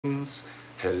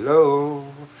Hello,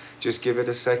 just give it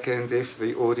a second if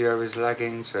the audio is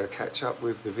lagging to catch up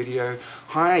with the video.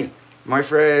 Hi, my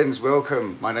friends,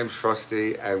 welcome. My name's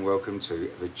Frosty and welcome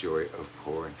to The Joy of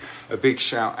Pouring. A big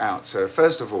shout out to,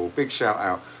 first of all, big shout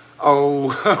out.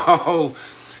 Oh,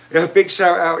 yeah, big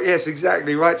shout out, yes,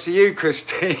 exactly, right to you,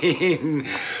 Christine.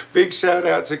 Big shout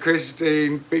out to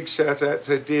Christine, big shout out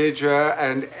to Deirdre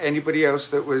and anybody else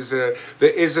that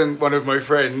isn't one of my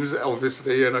friends,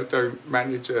 obviously, and I don't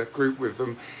manage a group with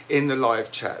them in the live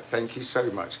chat. Thank you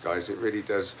so much, guys, it really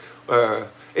does.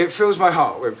 It fills my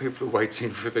heart when people are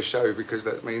waiting for the show because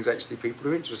that means actually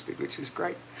people are interested, which is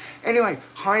great. Anyway,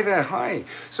 hi there, hi.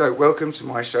 So welcome to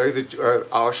my show,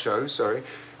 our show, sorry.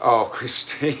 Oh,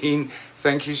 Christine,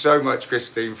 thank you so much,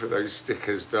 Christine, for those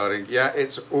stickers, darling. Yeah,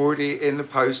 it's already in the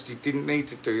post. You didn't need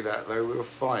to do that, though. We were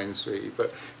fine, sweetie,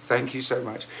 but thank you so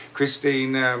much.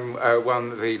 Christine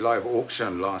won the live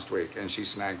auction last week, and she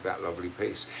snagged that lovely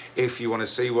piece. If you want to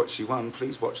see what she won,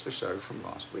 please watch the show from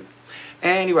last week.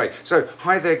 Anyway, so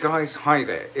hi there, guys. Hi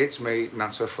there. It's me,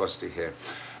 Nutter Frosty here.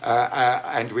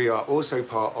 And we are also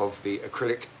part of the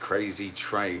Acrylic Crazy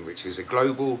Train, which is a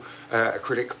global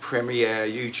acrylic premiere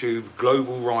YouTube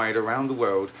global ride around the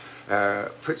world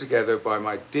put together by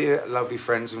my dear lovely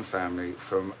friends and family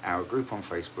from our group on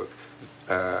Facebook,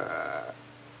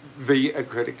 the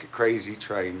Acrylic Crazy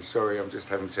Train. Sorry, I'm just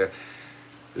having to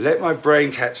let my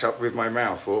brain catch up with my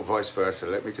mouth, or vice versa.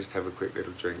 Let me just have a quick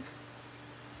little drink.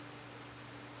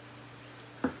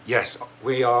 Yes,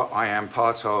 I am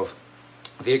part of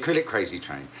the Acrylic Crazy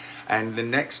Train, and the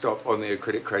next stop on the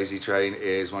Acrylic Crazy Train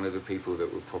is one of the people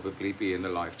that will probably be in the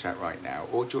live chat right now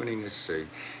or joining us soon,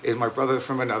 is my brother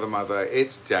from another mother.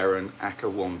 It's Darren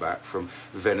Ackerwombat from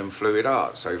Venom Fluid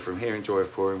Art. So from here in Joy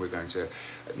of Pouring, we're going to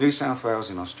New South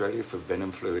Wales in Australia for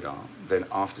Venom Fluid Art. Then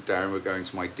after Darren, we're going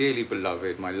to my dearly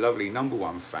beloved, my lovely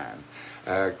 #1 fan,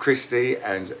 Christy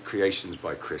and Creations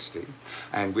by Christy,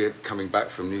 and we're coming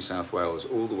back from New South Wales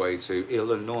all the way to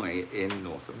Illinois in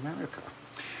North America.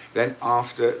 Then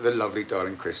after the lovely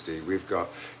darling Christy, we've got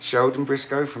Sheldon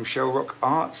Briscoe from Shell Rock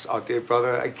Arts, our dear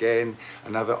brother, again,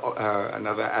 another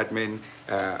admin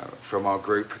from our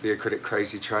group, the Acrylic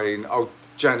Crazy Train. Oh,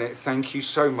 Janet, thank you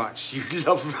so much. You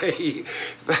love me.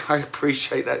 I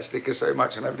appreciate that sticker so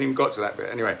much, and I haven't even got to that bit.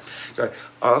 Anyway, so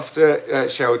after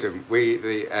Sheldon,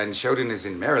 and Sheldon is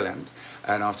in Maryland,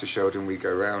 and after Sheldon, we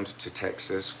go round to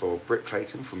Texas for Britt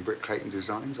Clayton from Britt Clayton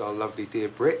Designs, our lovely dear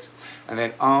Britt. And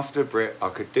then after Britt,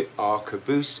 our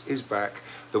caboose is back,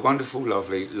 the wonderful,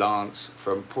 lovely Lance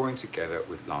from Pouring Together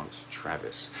with Lance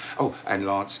Travis. Oh, and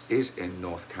Lance is in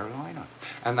North Carolina.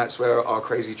 And that's where our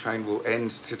crazy train will end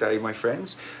today, my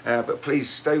friends. But please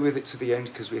stay with it to the end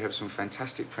because we have some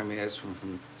fantastic premieres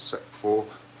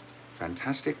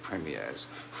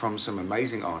from some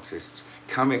amazing artists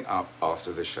coming up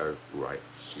after the show right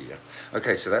here.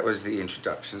 Okay, so that was the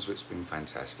introductions, which has been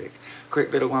fantastic.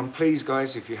 Quick little one, please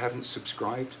guys, if you haven't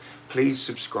subscribed, please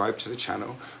subscribe to the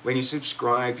channel. When you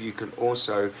subscribe, you can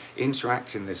also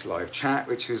interact in this live chat,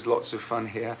 which is lots of fun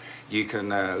here. You can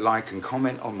like and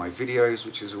comment on my videos,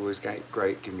 which is always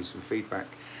great, give me some feedback.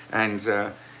 And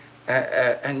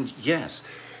yes,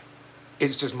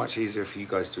 it's just much easier for you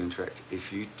guys to interact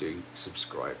if you do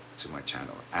subscribe to my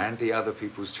channel and the other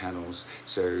people's channels,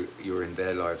 so you're in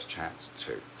their live chats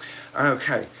too.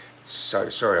 Okay, so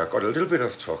sorry, I got a little bit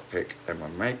off topic and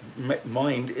my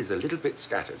mind is a little bit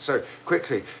scattered. So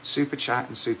quickly, super chat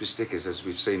and super stickers, as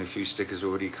we've seen a few stickers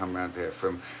already come around there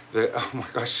from the, oh my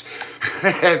gosh,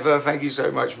 Heather, thank you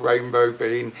so much, Rainbow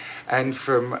Bean, and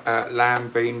from Lamb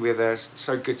Bean with us.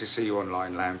 So good to see you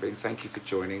online, Lamb Bean. Thank you for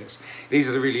joining us. These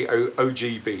are the really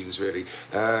OG beans, really.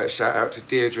 Shout out to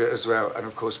Deirdre as well, and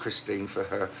of course Christine for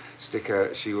her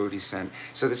sticker she already sent.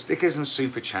 So the stickers and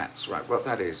super chats, right, what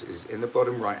that is in the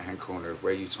bottom right hand corner of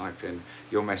where you type in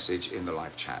your message in the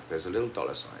live chat, there's a little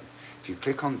 $sign. If you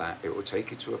click on that, it will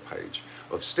take you to a page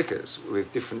of stickers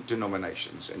with different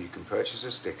denominations, and you can purchase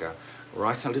a sticker,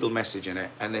 write a little message in it,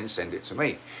 and then send it to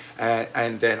me.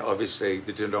 And then obviously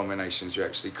the denominations you're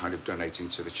actually kind of donating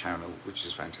to the channel, which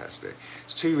is fantastic.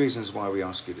 There's two reasons why we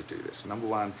ask you to do this. Number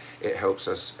one, it helps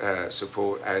us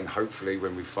support, and hopefully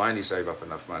when we finally save up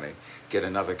enough money, get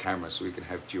another camera so we can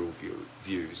have dual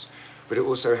views. But it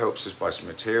also helps us buy some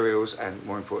materials, and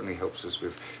more importantly helps us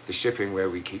with the shipping where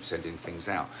we keep sending things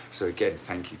out. So again,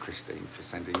 thank you Christine for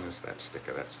sending us that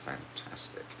sticker, that's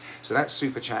fantastic. So that's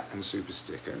super chat and super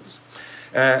stickers.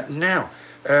 Now,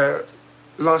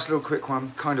 Last little quick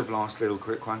one, last little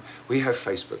quick one. We have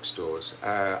Facebook stores.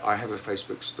 I have a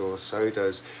Facebook store, so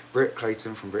does Britt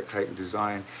Clayton from Britt Clayton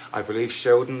Design. I believe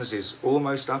Sheldon's is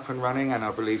almost up and running, and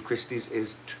I believe Christie's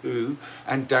is too,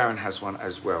 and Darren has one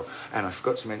as well. And I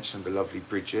forgot to mention the lovely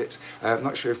Bridget. I'm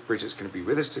not sure if Bridget's going to be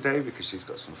with us today because she's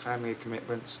got some family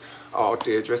commitments. Oh,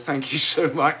 Deirdre, thank you so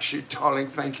much, you darling.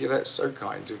 Thank you. That's so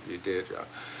kind of you, Deirdre.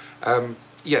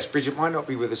 Yes, Bridget might not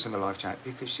be with us in the live chat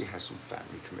because she has some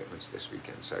family commitments this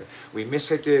weekend. So we miss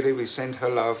her dearly. We send her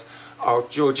love. Oh,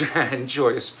 Georgia and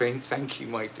Joyous Bean, thank you,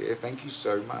 my dear. Thank you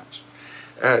so much.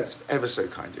 It's ever so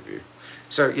kind of you.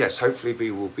 So yes, hopefully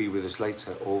Bea will be with us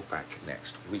later or back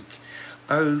next week.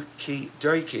 Okie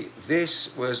dokie.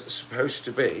 This was supposed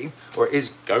to be, or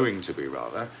is going to be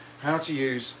rather, how to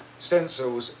use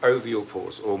stencils over your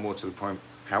pores, or more to the point,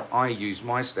 how I use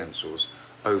my stencils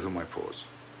over my pores.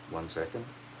 1 second.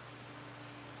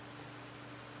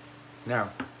 Now,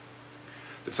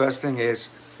 the first thing is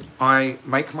I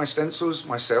make my stencils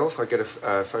myself. I get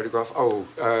a photograph. Oh,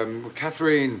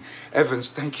 Catherine Evans,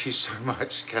 thank you so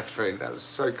much, Catherine. That was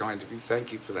so kind of you.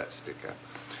 Thank you for that sticker.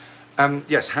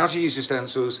 Yes, how to use your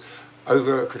stencils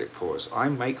over acrylic pours. I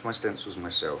make my stencils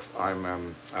myself.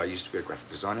 I used to be a graphic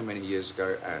designer many years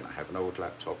ago, and I have an old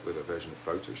laptop with a version of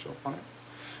Photoshop on it.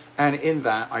 And in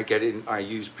that, I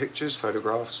use pictures,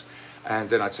 photographs, and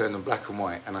then I turn them black and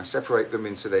white, and I separate them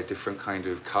into their different kind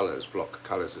of colours, block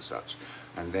colours as such.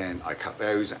 And then I cut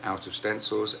those out of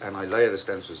stencils, and I layer the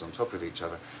stencils on top of each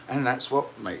other, and that's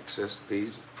what makes us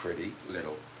these pretty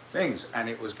little things. And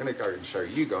it was going to go and show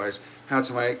you guys how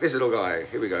to make this little guy.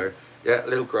 Here we go. Yeah,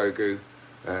 little Grogu.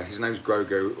 His name's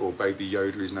Grogu, or Baby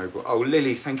Yoda is no. Oh,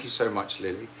 Lily, thank you so much,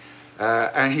 Lily.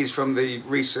 And he's from the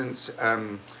recent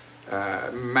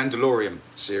Mandalorian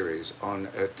series on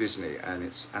Disney, and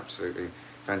it's absolutely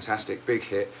fantastic, big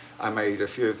hit. I made a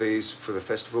few of these for the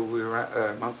festival we were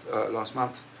at last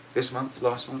month,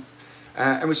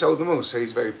 and we sold them all, so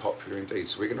he's very popular indeed.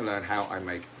 So we're going to learn how I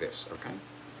make this, okay?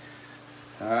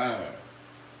 So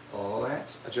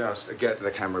let's just get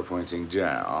the camera pointing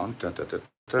down. Da, da, da,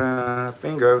 da,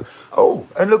 bingo. Oh,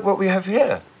 and look what we have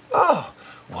here. Oh,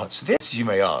 what's this, you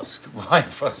may ask? Why,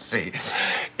 Fussy?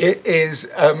 It is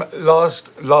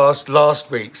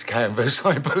last week's canvas,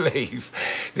 I believe.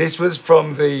 This was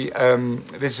from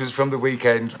the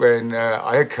weekend when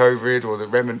I had COVID, or the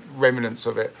remnants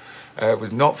of it.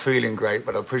 Was not feeling great,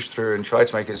 but I pushed through and tried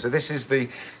to make it. So this is the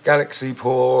Galaxy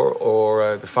pour,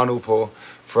 or the funnel pour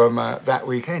from that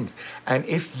weekend. And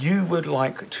if you would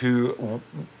like to,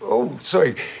 oh,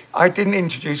 sorry, I didn't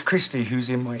introduce Christy, who's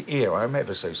in my ear. I'm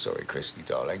ever so sorry, Christy,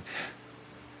 darling.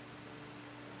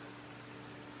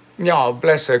 Oh,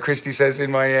 bless her. Christy says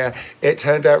in my ear, it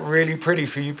turned out really pretty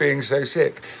for you being so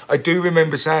sick. I do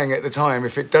remember saying at the time,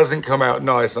 if it doesn't come out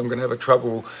nice, I'm going to have a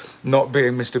trouble not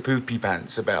being Mr. Poopy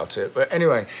Pants about it. But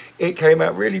anyway, it came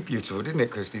out really beautiful, didn't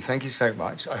it, Christy? Thank you so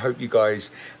much. I hope you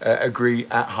guys agree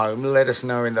at home. Let us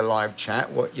know in the live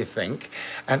chat what you think.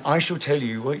 And I shall tell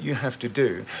you what you have to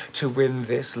do to win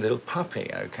this little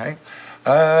puppy, okay?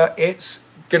 It's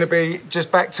going to be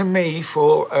just back to me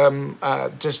for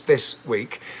just this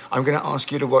week. I'm going to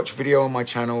ask you to watch video on my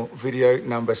channel, video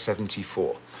number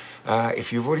 74.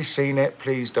 If you've already seen it,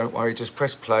 please don't worry, just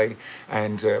press play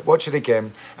and watch it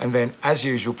again. And then, as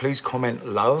usual, please comment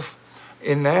love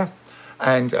in there,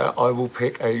 and I will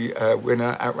pick a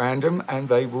winner at random, and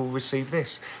they will receive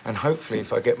this. And hopefully,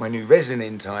 if I get my new resin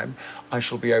in time, I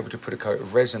shall be able to put a coat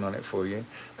of resin on it for you,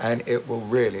 and it will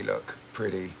really look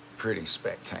pretty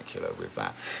spectacular with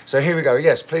that. So here we go.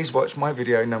 Yes, please watch my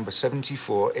video number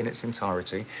 74 in its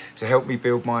entirety to help me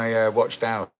build my watched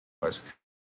hours.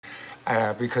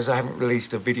 Because I haven't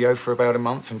released a video for about a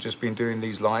month and just been doing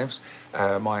these lives,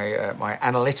 my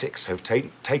analytics have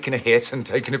taken a hit and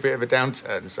taken a bit of a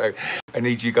downturn. So I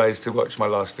need you guys to watch my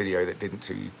last video that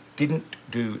didn't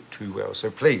do too well. So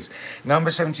please,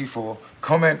 number 74,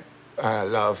 comment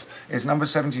love. It's number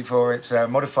 74. It's a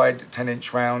modified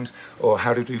 10-inch round, or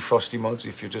how to do frosty mods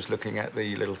if you're just looking at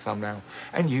the little thumbnail,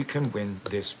 and you can win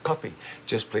this puppy.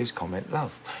 Just please comment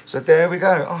love. So there we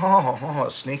go. Oh,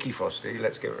 sneaky frosty.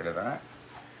 Let's get rid of that.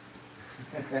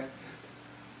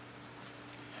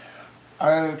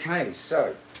 Okay,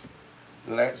 so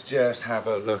let's just have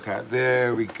a look at,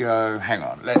 there we go. Hang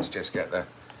on, let's just get the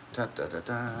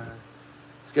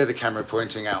let's get the camera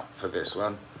pointing out for this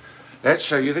one. Let's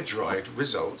show you the dried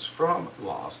results from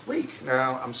last week.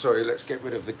 Now, I'm sorry, let's get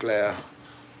rid of the glare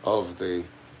of the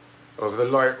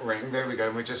light ring. There we go.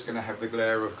 And we're just going to have the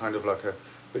glare of kind of like a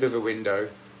bit of a window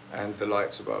and the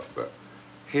lights above. But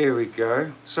here we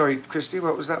go. Sorry, Christy,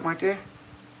 what was that, my dear?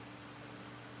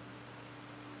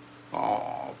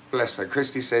 Oh, bless her.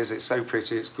 Christy says it's so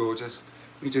pretty, it's gorgeous.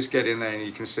 You just get in there and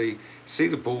you can see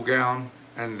the ball gown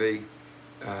and the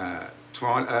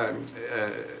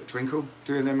twinkle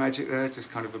doing their magic there,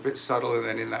 just kind of a bit subtle, and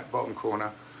then in that bottom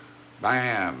corner,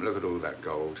 bam, look at all that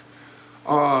gold.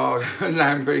 Oh,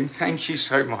 Lambine, thank you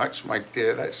so much, my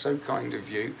dear. That's so kind of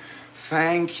you.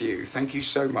 Thank you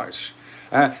so much.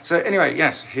 So anyway,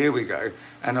 yes, here we go.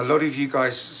 And a lot of you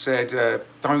guys said,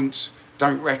 don't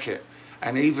wreck it.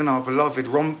 And even our beloved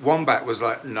Wombat was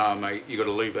like, no, mate, you got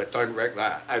to leave it. Don't wreck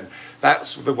that. And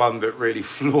that's the one that really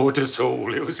floored us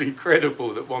all. It was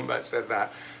incredible that Wombat said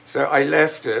that. So I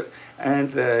left it,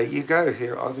 and there you go.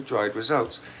 Here are the dried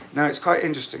results. Now, it's quite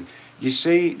interesting. You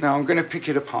see, now I'm going to pick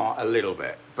it apart a little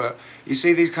bit, but you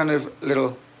see these kind of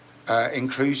little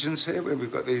inclusions here, where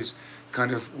we've got these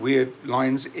kind of weird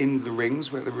lines in the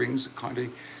rings, where the rings are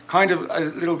kind of a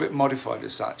little bit modified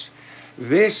as such.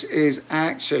 This is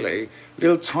actually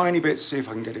little tiny bits, see if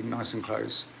I can get in nice and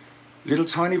close, little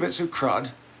tiny bits of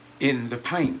crud in the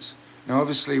paint. Now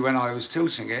obviously when I was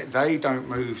tilting it, they don't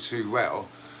move too well.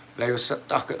 They were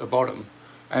stuck at the bottom,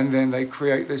 and then they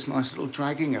create this nice little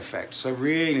dragging effect. So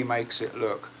really makes it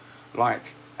look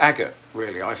like agate,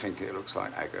 really. I think it looks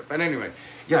like agate. But anyway,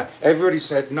 yeah, everybody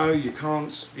said, no, you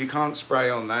can't spray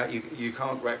on that, you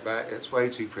can't wreck that, it's way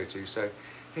too pretty. So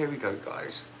there we go,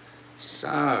 guys.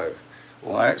 So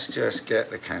let's just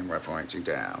get the camera pointing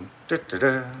down.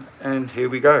 Da-da-da. And here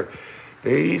we go.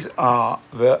 These are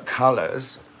the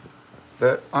colours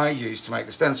that I use to make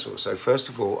the stencil. So first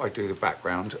of all, I do the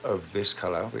background of this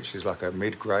colour, which is like a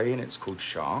mid-grey, and it's called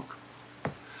Shark.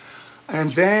 And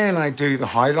then I do the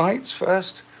highlights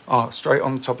first, straight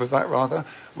on top of that rather,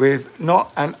 with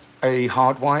not a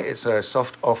hard white, it's a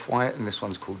soft off-white, and this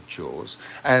one's called Jaws.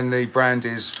 And the brand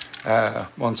is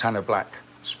Montana Black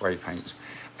spray paint.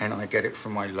 And I get it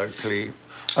from my locally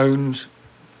owned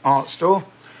art store.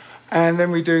 And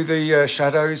then we do the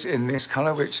shadows in this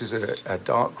colour, which is a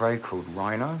dark grey called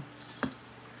Rhino.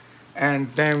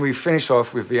 And then we finish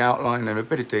off with the outline and a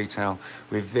bit of detail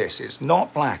with this. It's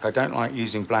not black. I don't like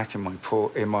using black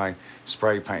in my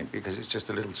spray paint because it's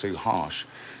just a little too harsh.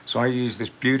 So I use this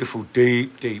beautiful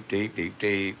deep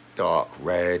dark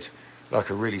red, like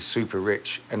a really super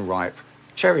rich and ripe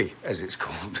cherry, as it's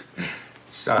called.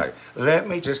 So let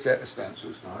me just get the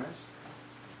stencils, guys.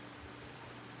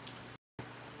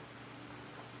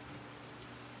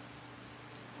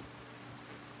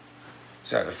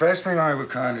 So the first thing I would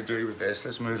kind of do with this,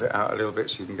 let's move it out a little bit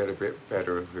so you can get a bit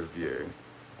better of a view.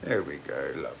 There we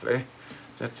go, lovely.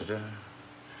 Da-da-da.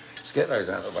 Let's get those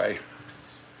out of the way.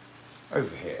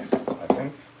 Over here, I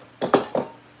think.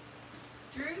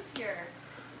 Drew's here.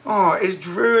 Oh, is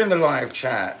Drew in the live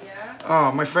chat? Yeah.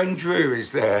 Oh, my friend Drew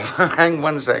is there. Hang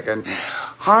one second.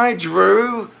 Hi,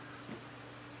 Drew.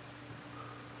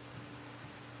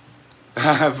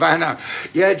 Vanna,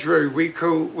 yeah, Drew. We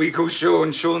call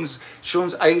Sean. Sean's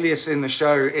alias in the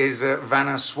show is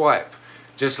Vanna Swipe,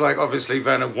 just like obviously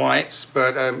Vanna White,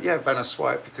 but yeah, Vanna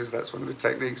Swipe, because that's one of the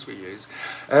techniques we use.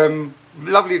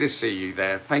 Lovely to see you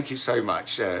there. Thank you so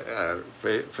much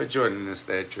for joining us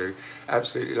there, Drew.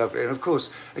 Absolutely lovely, and of course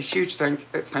a huge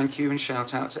thank you and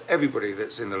shout out to everybody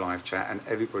that's in the live chat and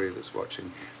everybody that's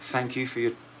watching. Thank you for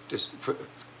your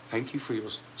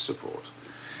support.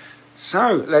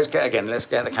 So let's get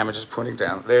the camera just pointing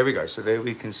down. There we go. So there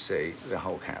we can see the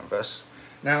whole canvas.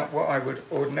 Now what I would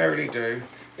ordinarily do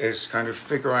is kind of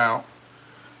figure out,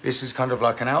 this is kind of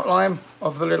like an outline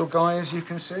of the little guy, as you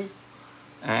can see.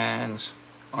 And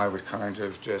I would kind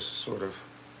of just sort of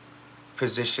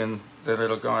position the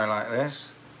little guy like this.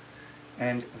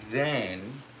 And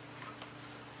then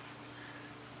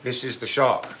this is the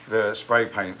shark, the spray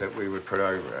paint that we would put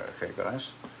over it, okay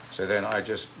guys? So then I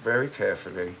just very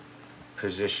carefully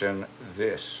position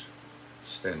this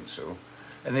stencil,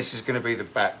 and this is going to be the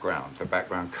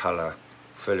background color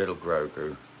for little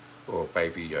Grogu or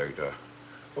baby Yoda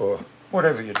or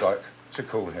whatever you'd like to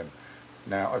call him.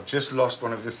 Now I've just lost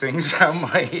one of the things out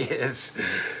my ears.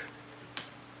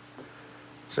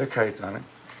 It's okay, darling.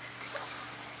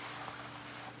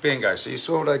 Bingo. So you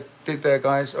saw what I did there,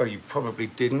 guys? Oh, you probably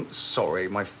didn't. Sorry,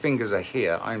 my fingers are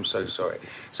here. I'm so sorry.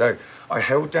 So I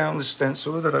held down the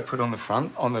stencil that I put on the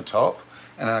front, on the top,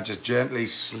 and I just gently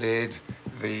slid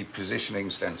the positioning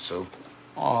stencil,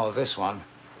 this one,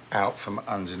 out from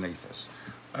underneath us.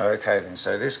 Okay then,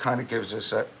 so this kind of gives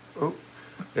us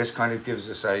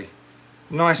a,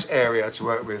 nice area to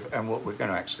work with, and what we're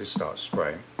going to actually start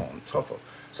spraying on top of.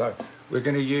 So we're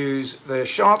going to use the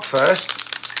shark first.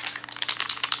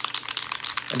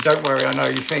 And don't worry, I know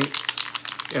you think,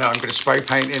 I'm going to spray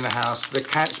paint in the house. The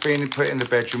cat's being put in the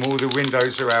bedroom, all the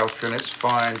windows are open, it's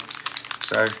fine.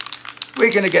 So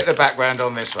we're going to get the background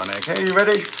on this one, okay? You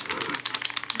ready?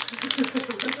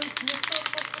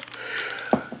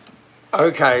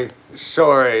 Okay,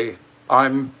 sorry,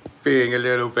 I'm being a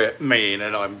little bit mean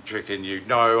and I'm tricking you.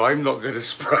 No, I'm not going to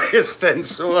spray a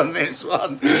stencil on this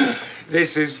one.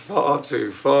 This is far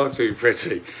too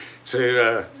pretty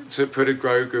to put a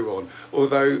Grogu on.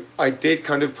 Although I did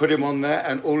kind of put him on there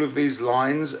and all of these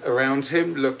lines around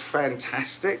him looked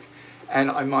fantastic. And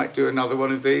I might do another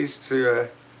one of these to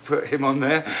put him on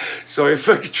there. Sorry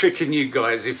for tricking you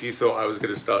guys if you thought I was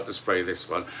going to start to spray this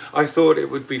one. I thought it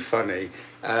would be funny.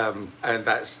 And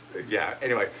that's, yeah,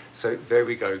 anyway, so there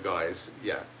we go, guys.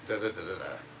 Yeah,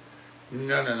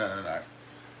 No.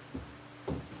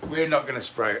 We're not going to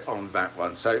spray it on that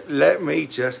one. So let me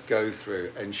just go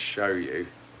through and show you.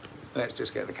 Let's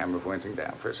just get the camera pointing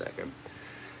down for a second.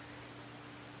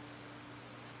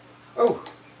 Oh.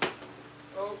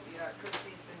 Oh, yeah, Christy's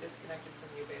been disconnected from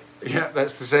you, babe. Yeah,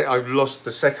 that's the same. I've lost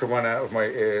the second one out of my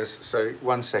ears. So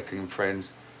 1 second,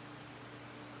 friends.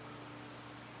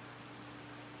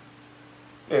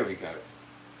 There we go.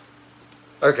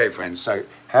 Okay, friends, so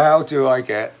how do I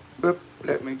get,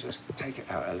 let me just take it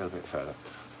out a little bit further.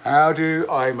 How do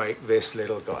I make this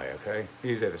little guy, okay?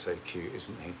 He's ever so cute,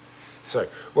 isn't he? So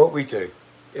what we do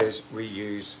is we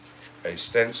use a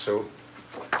stencil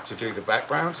to do the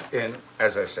background in,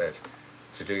 as I said,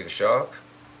 to do the shark,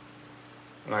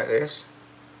 like this.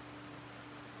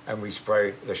 And we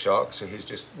spray the shark, so he's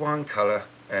just one colour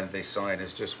and this side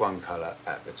is just one colour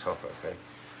at the top, okay?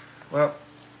 Well,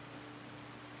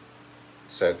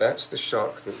 so that's the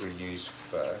shark that we use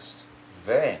first.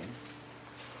 Then,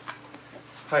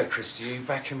 hi Christy, you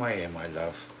back in my ear, my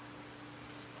love.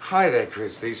 Hi there,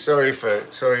 Christy. Sorry for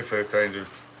kind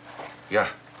of, yeah.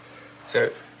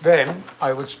 So then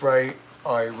I would spray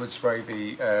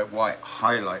the white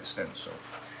highlight stencil.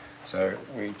 So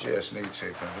we just need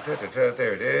to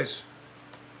there it is,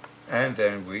 and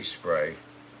then we spray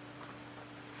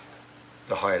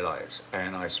the highlights,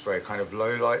 and I spray kind of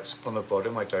low lights on the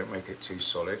bottom. I don't make it too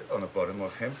solid on the bottom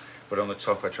of him, but on the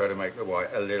top I try to make the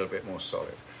white a little bit more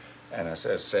solid. And as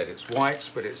I said, it's whites,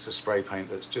 but it's the spray paint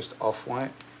that's just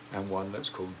off-white and one that's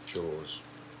called Jaws.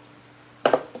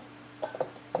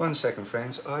 1 second,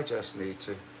 friends, I just need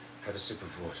to have a sip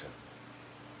of water.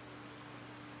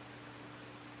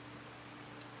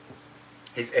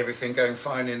 Is everything going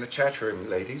fine in the chat room,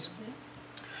 ladies? Yeah.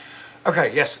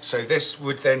 Okay, yes, so this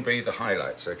would then be the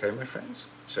highlights, okay, my friends?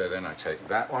 So then I take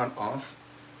that one off.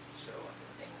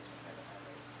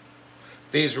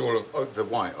 These are all of the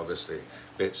white, obviously.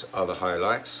 Bits are the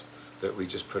highlights that we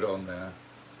just put on there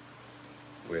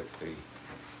with the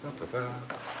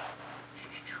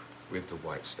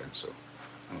white stencil,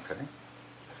 okay?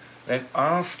 Then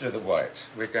after the white,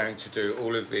 we're going to do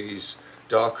all of these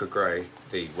darker grey,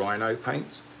 the rhino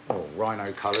paint, or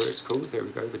rhino colour it's called, there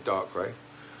we go, the dark grey.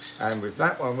 And with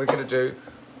that one, we're going to do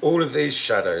all of these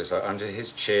shadows, like under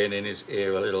his chin, in his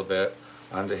ear a little bit,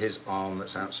 under his arm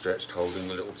that's outstretched holding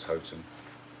a little totem.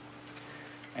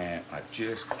 And I've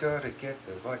just got to get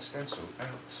the white stencil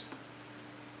out.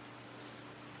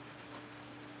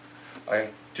 I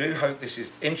do hope this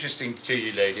is interesting to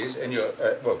you ladies, and you're,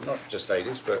 well, not just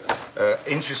ladies, but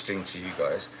interesting to you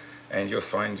guys, and you're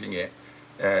finding it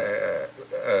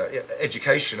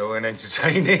educational and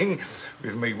entertaining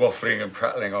with me waffling and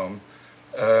prattling on.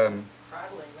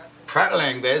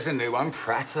 Prattling, there's a new one,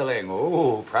 prattling,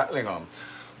 oh, prattling on.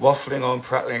 Waffling on,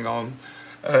 prattling on.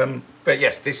 But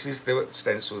yes, this is the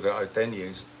stencil that I then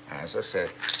use, as I said,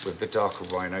 with the darker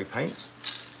rhino paint.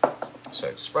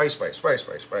 So spray, spray, spray,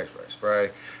 spray, spray, spray,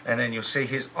 spray. And then you'll see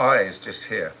his eyes just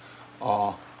here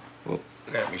are,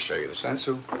 let me show you the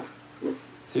stencil.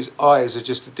 His eyes are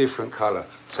just a different colour.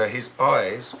 So his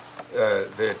eyes,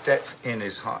 the depth in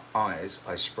his eyes,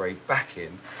 I sprayed back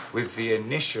in with the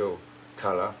initial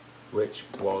colour, which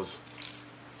was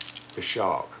the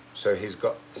shark. So his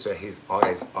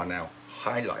eyes are now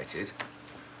highlighted,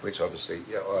 which obviously,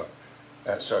 yeah,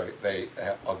 sorry, they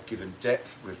are given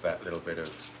depth with that little bit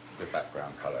of the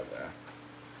background colour there.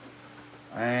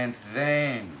 And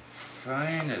then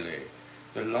finally,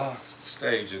 the last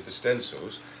stage of the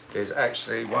stencils is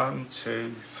actually 1,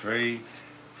 2, 3,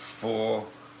 4,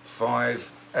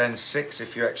 5, and 6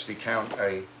 if you actually count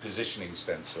a positioning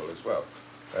stencil as well,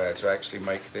 to actually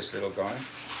make this little guy.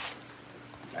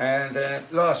 And then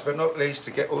last but not least,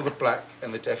 to get all the black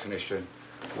and the definition,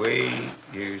 we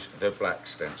use the black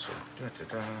stencil. There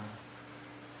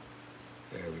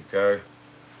we go.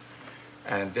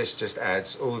 And this just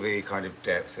adds all the kind of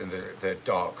depth and the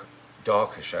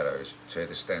darker shadows to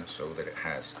the stencil that it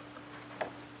has.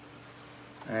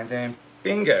 And then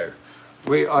bingo,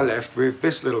 we are left with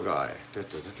this little guy.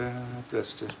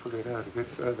 Let's just put it out a bit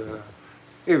further.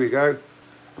 Here we go.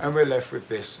 And we're left with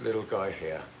this little guy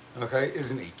here. Okay,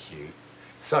 isn't he cute?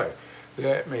 So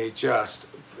let me just,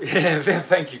 yeah,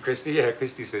 thank you, Christy. Yeah,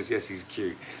 Christy says, yes, he's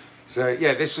cute. So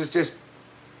yeah, this was just,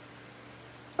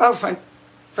 oh,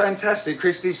 fantastic.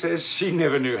 Christy says she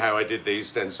never knew how I did these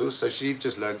stencils, so she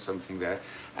just learned something there.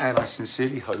 And I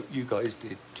sincerely hope you guys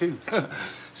did too.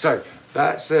 So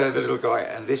that's the little guy,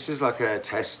 and this is like a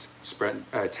test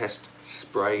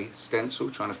spray stencil,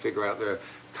 trying to figure out the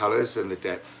colours and the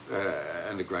depth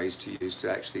and the greys to use to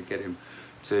actually get him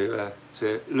to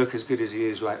look as good as he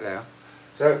is right now.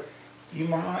 So you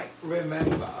might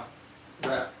remember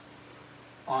that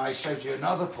I showed you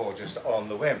another pour just on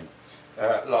the whim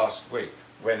last week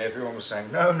when everyone was saying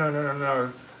no,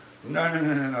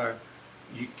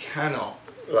 you cannot.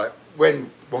 Like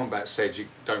when Wombat said you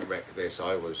don't wreck this,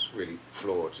 I was really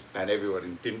floored, and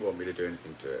everyone didn't want me to do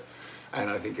anything to it, and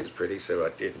I think it's pretty, so I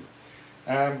didn't.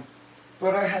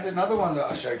 But I had another one that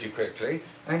I showed you quickly,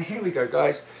 and here we go,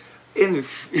 guys. In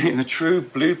the true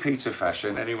Blue Peter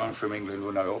fashion, anyone from England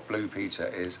will know what Blue Peter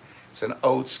is. It's an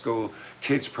old school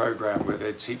kids program where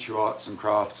they'd teach you arts and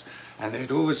crafts, and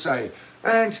they'd always say,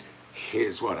 and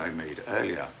here's what I made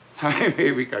earlier. So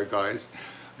here we go, guys.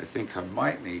 I think I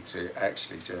might need to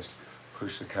actually just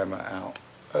push the camera out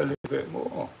a little bit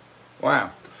more.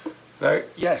 Wow. So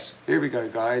yes, here we go,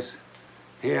 guys.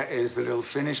 Here is the little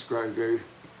finished Grogu,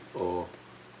 or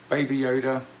Baby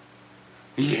Yoda.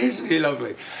 Isn't he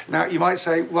lovely? Now you might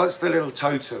say, what's the little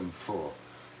totem for?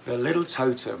 The little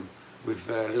totem with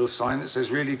the little sign that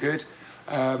says really good.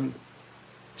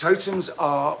 Totems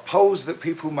are poles that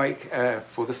people make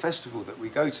for the festival that we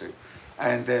go to.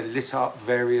 And they're lit up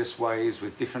various ways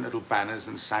with different little banners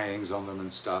and sayings on them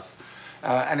and stuff.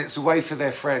 And it's a way for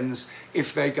their friends,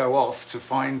 if they go off, to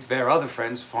find their other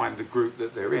friends, find the group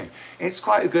that they're in. It's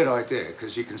quite a good idea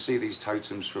because you can see these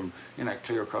totems from, you know,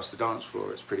 clear across the dance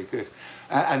floor. It's pretty good.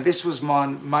 And this was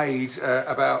one made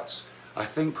about, I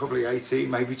think probably 18,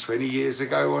 maybe 20 years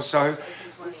ago or so.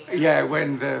 18, yeah,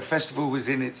 when the festival was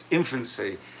in its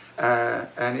infancy.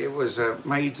 And it was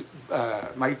made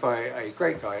by a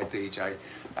great guy, a DJ,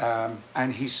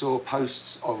 and he saw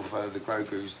posts of the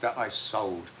Grogus that I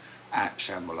sold at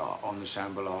Shambhala, on the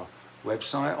Shambhala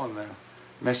website, on the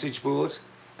message boards.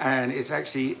 And it's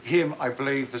actually him, I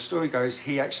believe, the story goes,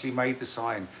 he actually made the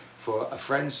sign for a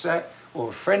friend's set, or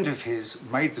a friend of his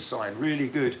made the sign really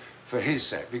good for his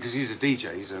set, because he's a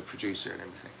DJ, he's a producer and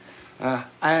everything.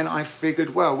 And I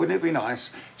figured, well, wouldn't it be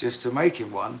nice just to make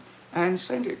him one and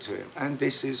send it to him? And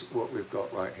this is what we've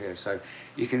got right here. So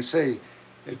you can see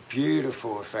the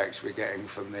beautiful effects we're getting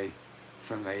from the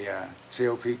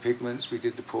TLP pigments we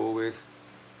did the pour with.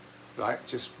 Like,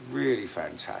 just really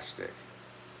fantastic.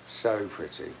 So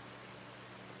pretty.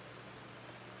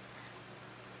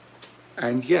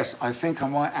 And yes, I think I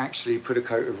might actually put a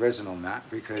coat of resin on that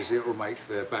because it will make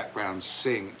the background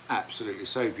sing absolutely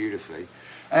so beautifully.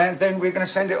 And then we're going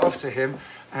to send it off to him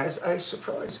as a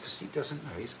surprise because he doesn't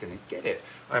know he's going to get it.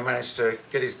 I managed to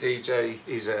get his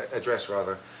address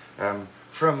rather,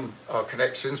 from our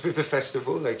connections with the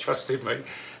festival. They trusted me,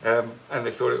 and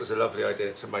they thought it was a lovely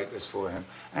idea to make this for him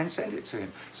and send it to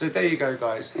him. So there you go,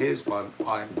 guys. Here's one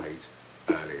I made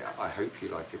earlier. I hope you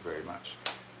like it very much.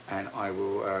 And I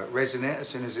will resin it as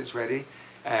soon as it's ready,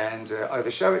 and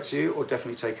either show it to you or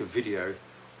definitely take a video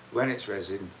when it's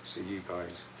resin so you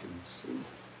guys can see.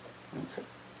 Okay.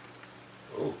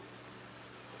 Oh,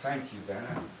 thank you,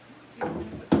 Vanna. Do you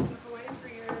want to put this stuff away for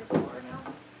your pour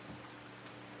now?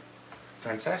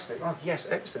 Fantastic. Oh, yes,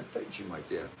 excellent. Thank you, my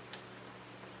dear.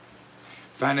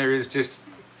 Vanna is just...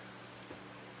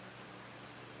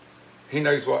 He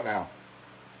knows what now?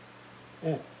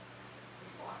 Oh.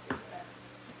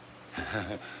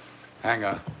 Hang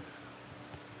on.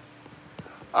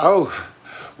 Oh,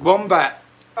 Wombat.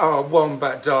 Oh,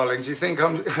 Wombat, darling. Do you think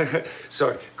I'm...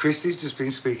 Sorry, Christy's just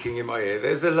been speaking in my ear.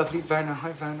 There's the lovely Vanna.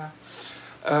 Hi, Vanna.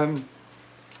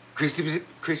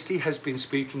 Christy has been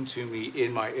speaking to me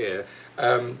in my ear,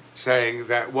 saying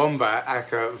that Wombat,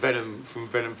 aka Venom from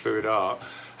Venom Fluid Art,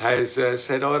 has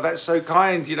said, oh, that's so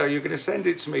kind. You know, you're going to send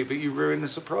it to me, but you ruined the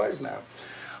surprise now.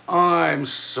 I'm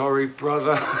sorry,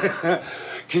 brother.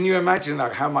 Can you imagine, though,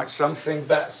 how much something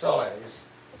that size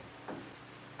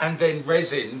and then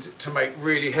resined to make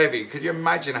really heavy? Could you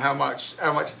imagine how much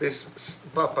this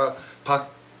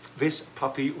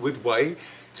puppy would weigh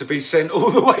to be sent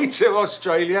all the way to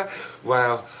Australia?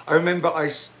 Wow. I remember I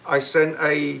sent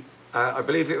I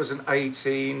believe it was an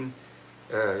 18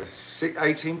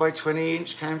 by 20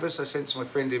 inch canvas I sent to my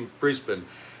friend in Brisbane.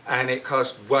 and it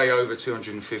cost way over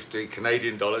 250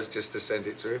 Canadian dollars just to send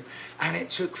it to him, and it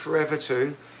took forever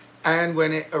too. And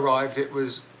when it arrived, it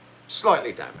was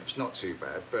slightly damaged, not too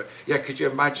bad. But yeah, could you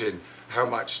imagine how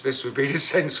much this would be to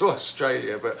send to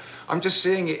Australia? But I'm just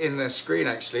seeing it in the screen.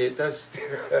 Actually, it does.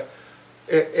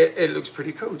 It looks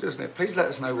pretty cool, doesn't it? Please let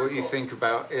us know what you think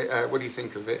about it. What do you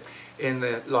think of it in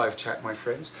the live chat, my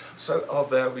friends? So, oh,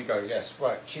 there we go. Yes,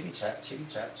 right. Chitty chat,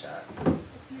 chat.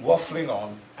 Waffling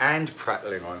on and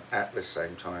prattling on at the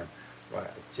same time. Right.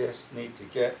 I just need to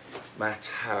get my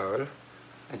towel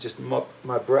and just mop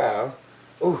my brow.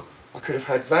 Oh, I could have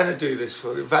had Vanna do this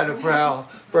for me. Vanna,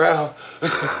 brow.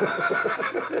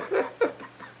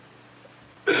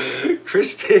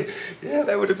 Christy, yeah,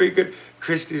 that would have been good.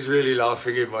 Christy's really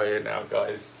laughing in my ear now,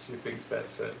 guys. She thinks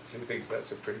that's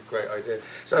a pretty great idea.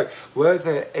 So, were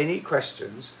there any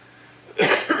questions?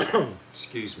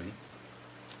 Excuse me.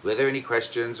 Were there any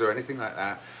questions or anything like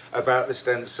that about the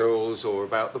stencils or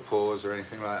about the pours or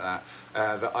anything like that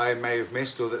that I may have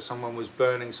missed, or that someone was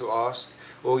burning to ask,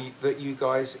 or that you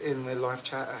guys in the live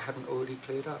chat haven't already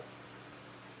cleared up?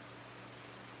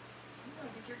 I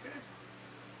think you're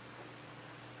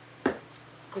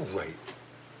good. Great.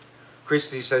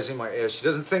 Christy says in my ear she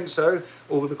doesn't think so.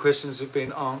 All the questions have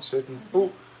been answered.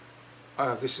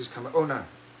 And this is coming. Oh no.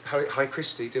 Hi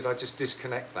Christy, did I just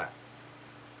disconnect that?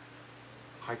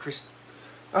 Hi Christy.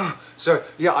 Oh, so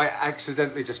yeah, I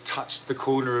accidentally just touched the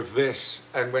corner of this,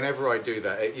 and whenever I do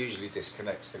that, it usually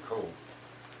disconnects the call.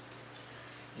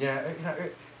 Yeah, you know.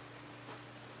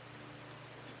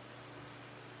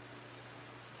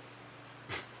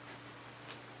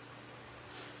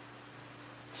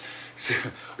 So,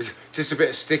 just a bit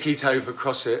of sticky tape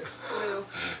across it. Glue.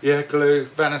 Yeah, glue.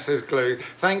 Vanna says glue.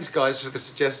 Thanks, guys, for the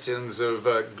suggestions of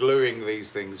gluing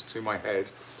these things to my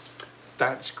head.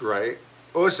 That's great.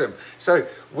 Awesome. So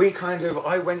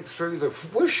I went through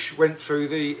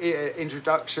the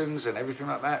introductions and everything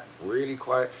like that really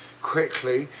quite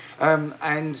quickly,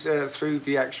 and through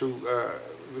the actual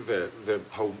the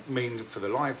whole mean for the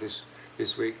live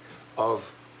this week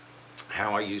of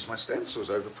how I use my stencils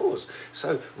over pours.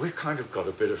 So we've kind of got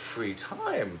a bit of free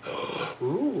time.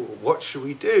 Ooh, what should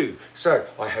we do? So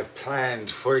I have planned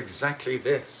for exactly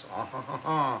this.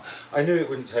 I knew it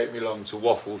wouldn't take me long to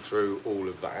waffle through all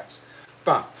of that.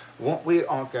 But what we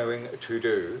are going to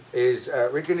do is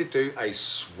we're going to do a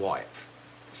swipe,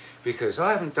 because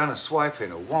I haven't done a swipe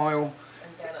in a while.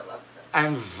 And Vanna loves them.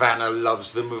 And Vanna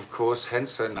loves them, of course,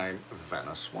 hence her name,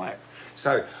 Vanna Swipe.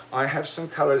 So I have some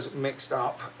colours mixed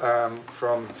up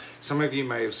from, some of you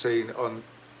may have seen on,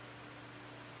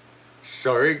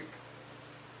 sorry,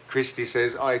 Christy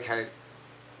says, eye candy.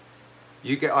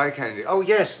 You get eye candy. Oh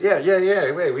yes, yeah.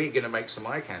 We're going to make some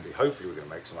eye candy. Hopefully we're going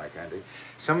to make some eye candy.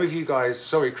 Some of you guys,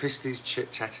 sorry, Christy's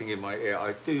chit-chatting in my ear.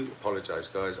 I do apologise,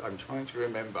 guys. I'm trying to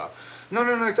remember.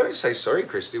 No, don't say sorry,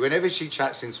 Christy. Whenever she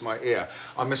chats into my ear,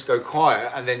 I must go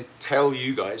quiet and then tell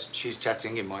you guys she's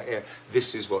chatting in my ear.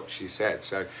 This is what she said.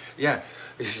 So yeah,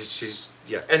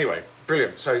 anyway,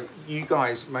 brilliant. So you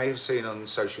guys may have seen on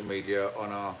social media,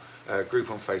 on our group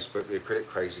on Facebook, the Acrylic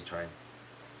Crazy Train,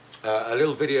 a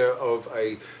little video of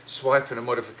a swipe and a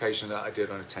modification that I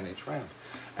did on a 10-inch round.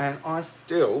 And I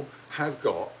still have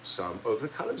got some of the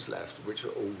colours left, which are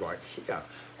all right here.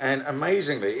 And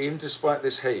amazingly, even despite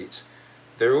this heat,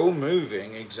 they're all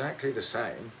moving exactly the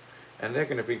same, and they're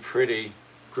going to be pretty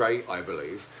great, I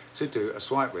believe, to do a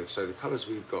swipe with. So the colours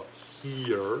we've got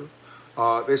here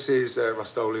are, this is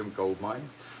Rust-Oleum Goldmine,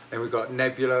 and we've got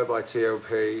Nebula by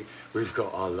TLP, we've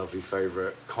got our lovely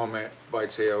favourite Comet by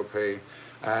TLP.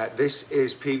 This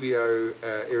is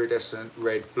PBO Iridescent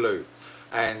Red Blue,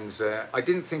 and I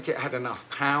didn't think it had enough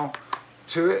pow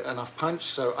to it, enough punch,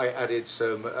 so I added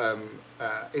some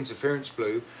Interference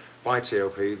Blue by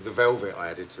TLP, the Velvet I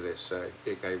added to this, so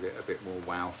it gave it a bit more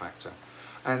wow factor.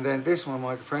 And then this one,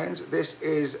 my friends, this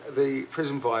is the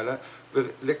Prism Violet,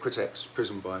 with Liquitex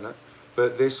Prism Violet.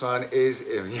 But this one is,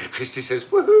 yeah, Christy says,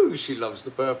 woohoo, she loves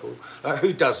the purple.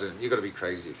 Who doesn't? You've got to be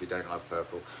crazy if you don't love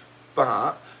purple.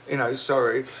 But, you know,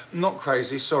 sorry, not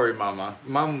crazy, sorry mama.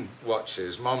 Mum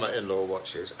watches, mama-in-law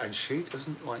watches, and she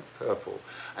doesn't like purple.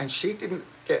 And she didn't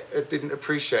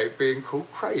appreciate being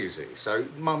called crazy. So,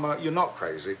 mama, you're not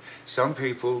crazy. Some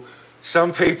people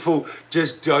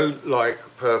just don't like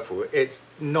purple. It's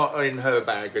not in her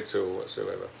bag at all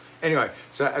whatsoever. Anyway,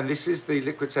 so, and this is the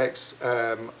Liquitex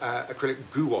acrylic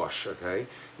gouache, okay?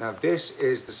 Now this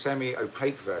is the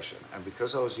semi-opaque version, and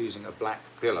because I was using a black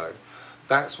pillow,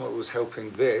 that's what was helping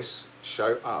this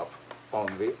show up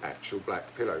on the actual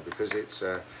black pillow, because it's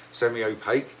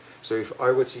semi-opaque. So if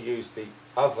I were to use the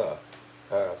other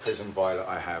prism violet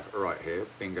I have right here,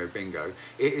 bingo bingo,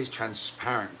 it is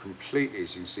transparent completely,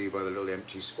 as you can see by the little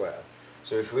empty square.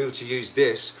 So if we were to use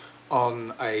this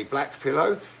on a black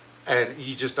pillow, and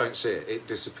you just don't see it, it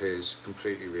disappears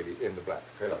completely really in the black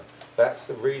pillow. That's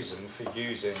the reason for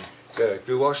using the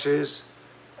gouaches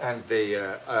and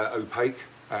the opaque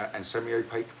and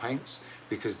semi-opaque paints,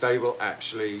 because they will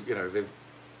actually, you know, they've...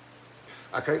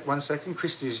 Okay, 1 second,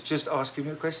 Christy is just asking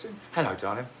me a question. Hello,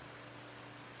 darling.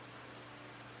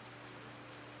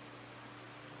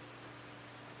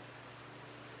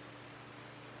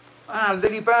 Ah,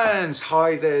 Lily Burns.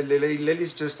 Hi there, Lily.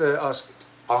 Lily's just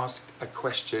asked a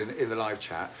question in the live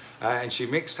chat, and she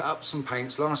mixed up some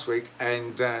paints last week,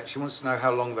 and she wants to know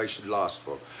how long they should last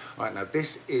for. Right, now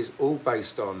this is all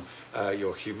based on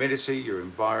your humidity, your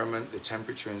environment, the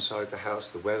temperature inside the house,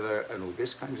 the weather, and all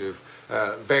this kind of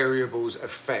variables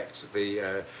affect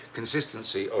the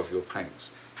consistency of your paints.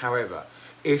 However,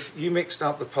 if you mixed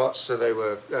up the pots so they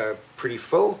were pretty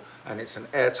full and it's an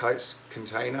airtight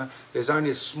container, there's only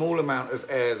a small amount of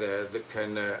air there that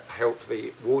can help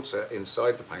the water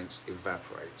inside the paints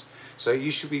evaporate. So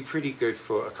you should be pretty good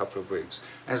for a couple of weeks.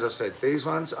 As I said, these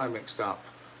ones I mixed up,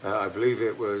 I believe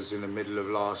it was in the middle of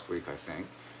last week, I think.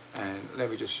 And let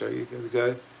me just show you, there we go.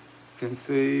 You can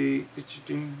see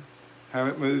how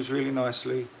it moves really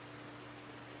nicely.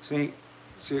 See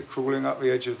it crawling up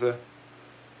the edge of the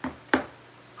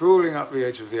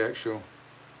actual,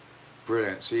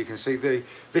 brilliant. So you can see the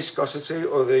viscosity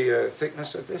or the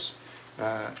thickness of this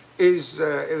these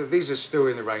are still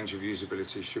in the range of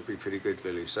usability, should be pretty good,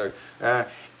 Lily. So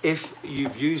if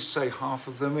you've used, say, half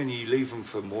of them and you leave them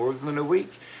for more than a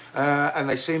week and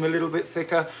they seem a little bit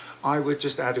thicker, I would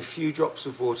just add a few drops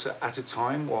of water at a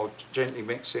time while gently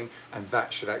mixing, and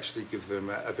that should actually give them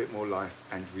a bit more life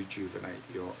and rejuvenate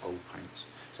your old paints.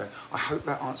 So I hope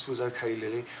that answer was okay,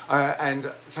 Lily.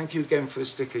 And thank you again for the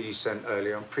sticker you sent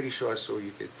earlier. I'm pretty sure I saw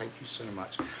you did. Thank you so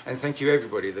much. And thank you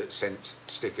everybody that sent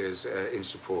stickers in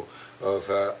support of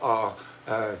our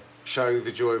show,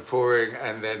 The Joy of Pouring,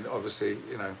 and then obviously,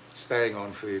 you know, staying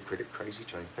on for the Acrylic Crazy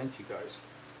Train. Thank you, guys.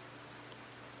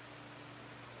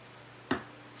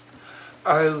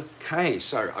 Okay,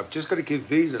 so I've just got to give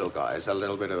these little guys a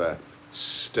little bit of a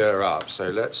stir up. So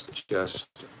let's just,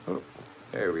 oh,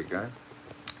 there we go.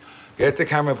 Get the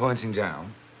camera pointing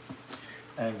down,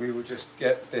 and we will just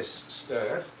get this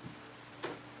stirred.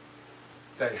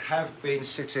 They have been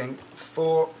sitting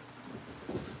for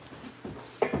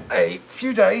a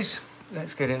few days.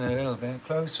 Let's get in a little bit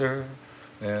closer.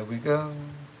 There we go.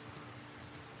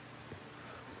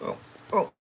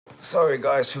 Oh, sorry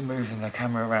guys for moving the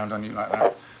camera around on you like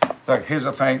that. So here's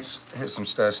our paints, here's some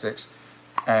stir sticks,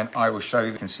 and I will show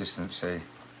you the consistency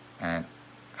and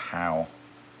how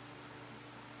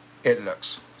it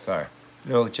looks. So,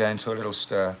 little gentle, little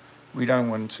stir. We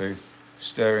don't want to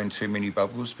stir in too many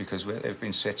bubbles because they've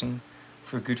been sitting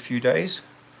for a good few days.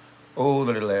 All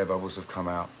the little air bubbles have come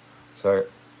out. So,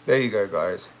 there you go,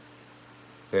 guys.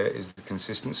 There is the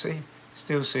consistency.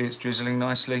 Still see it's drizzling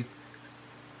nicely.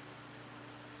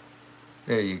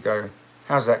 There you go.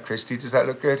 How's that, Christy? Does that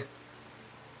look good?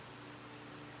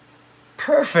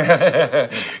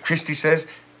 Perfect. Christy says,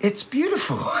 it's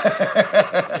beautiful.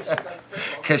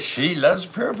 Because she loves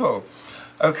purple.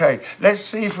 Okay, let's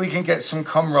see if we can get some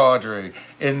camaraderie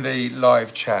in the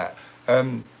live chat.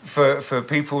 For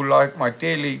people like my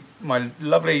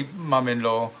lovely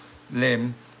mum-in-law,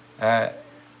 Lim,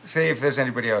 see if there's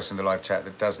anybody else in the live chat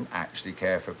that doesn't actually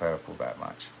care for purple that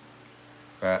much.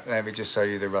 Let me just show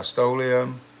you the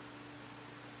Rust-Oleum.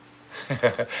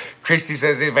 Christy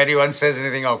says if anyone says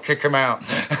anything, I'll kick them out.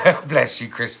 Bless you,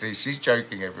 Christy. She's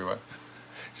joking, everyone.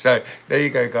 So there you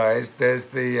go, guys. There's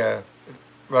the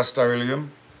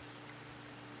Rust-Oleum.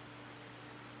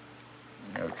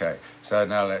 Okay, so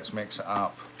now let's mix it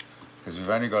up because we've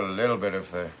only got a little bit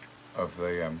of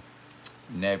the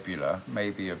nebula,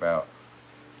 maybe about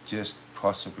just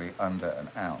possibly under an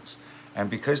ounce. And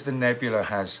because the nebula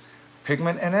has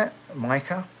pigment in it,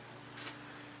 mica,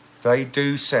 they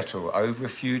do settle. Over a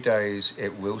few days,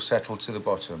 it will settle to the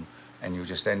bottom and you'll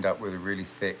just end up with a really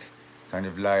thick kind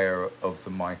of layer of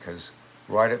the micas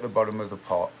right at the bottom of the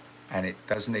pot, and it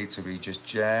does need to be just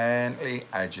gently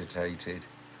agitated.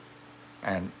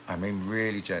 And I mean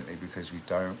really gently, because we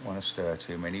don't want to stir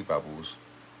too many bubbles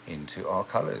into our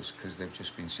colours because they've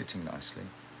just been sitting nicely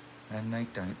and they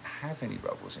don't have any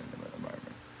bubbles in them at the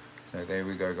moment. So there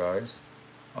we go, guys.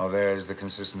 Oh, there's the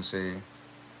consistency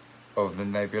of the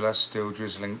nebula, still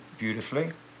drizzling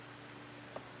beautifully.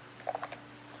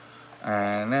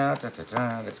 And now,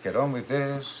 let's get on with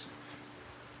this.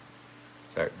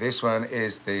 So this one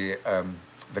is the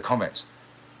comet,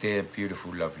 dear,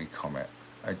 beautiful, lovely comet.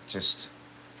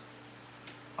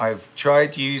 I've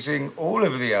tried using all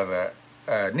of the other,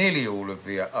 nearly all of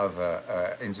the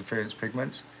other interference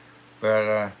pigments,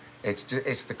 but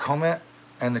it's the Comet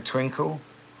and the Twinkle.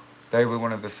 They were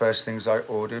one of the first things I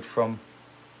ordered from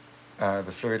the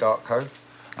fluidartco.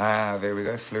 There we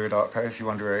go, fluidartco. If you're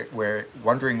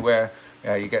wondering where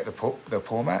you get the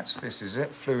pour mats, this is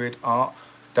it, fluid-art.co.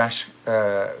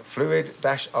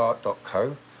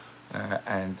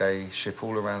 And they ship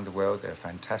all around the world. They're a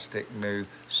fantastic new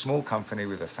small company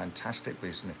with a fantastic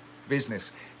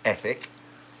business ethic,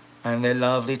 and they're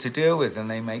lovely to deal with, and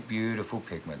they make beautiful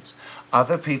pigments.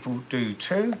 Other people do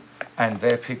too, and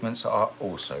their pigments are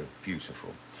also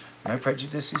beautiful. No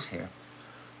prejudices here.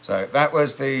 So that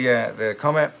was the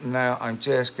Comet. Now I'm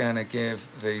just going to give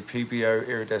the PBO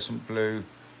iridescent blue,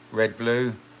 red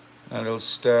blue, a little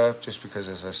stir, just because,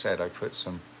 as I said, I put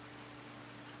some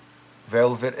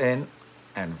velvet in,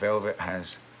 and velvet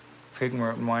has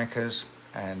pigment micas,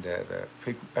 and the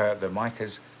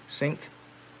micas sink.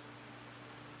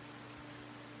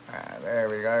 There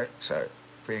we go. So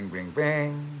bing, bing,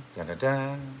 bing, da da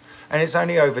da. And it's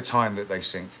only over time that they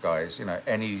sink, guys. You know,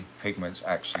 any pigments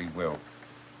actually will,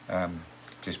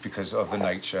 just because of the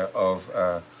nature of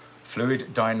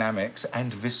fluid dynamics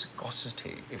and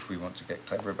viscosity, if we want to get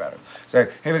clever about it. So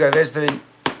here we go. There's the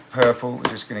purple. We're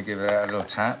just going to give that a little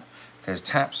tap, because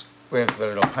taps with the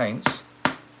little paints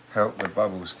help the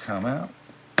bubbles come out.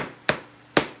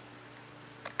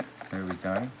 There we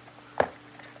go.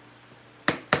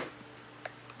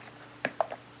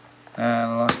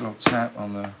 And a last little tap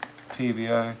on the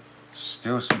PBO.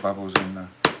 Still some bubbles in the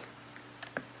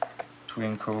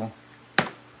Twinkle.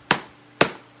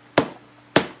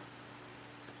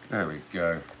 There we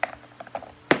go.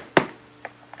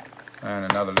 And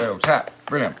another little tap.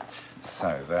 Brilliant.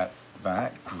 So that's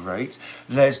that. Great.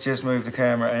 Let's just move the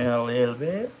camera in a little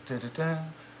bit. Da, da, da.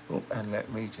 Oh, and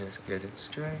let me just get it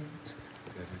straight.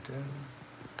 Da, da, da.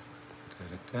 Da,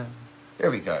 da, da. There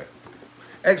we go.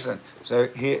 Excellent. So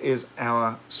here is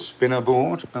our spinner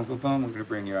board. Bum, bum, bum. I'm going to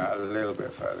bring you out a little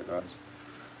bit further, guys.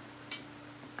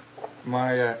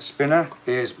 My spinner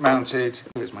is mounted.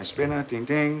 Here's my spinner, ding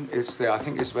ding. It's I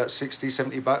think it's about 60,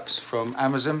 70 bucks from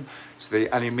Amazon. It's the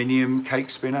aluminium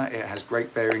cake spinner. It has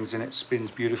great bearings in it,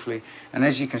 spins beautifully. And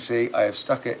as you can see, I have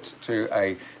stuck it to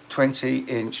a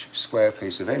 20-inch square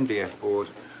piece of MDF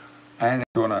board. And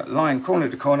you want to line corner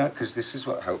to corner, because this is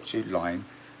what helps you line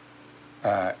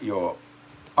your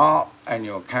art and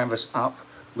your canvas up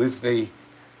with the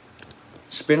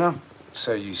spinner.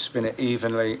 So you spin it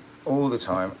evenly all the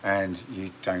time, and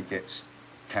you don't get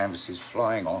canvases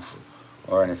flying off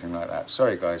or anything like that.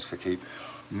 Sorry guys for keep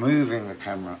moving the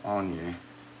camera on you.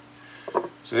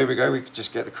 So there we go, we could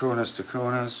just get the corners to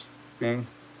corners, bing.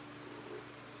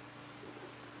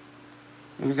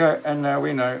 There we go, and now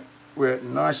we know we're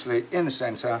nicely in the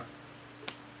center,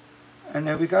 and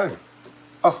there we go.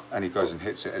 Oh, and he goes and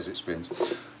hits it as it spins.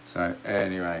 So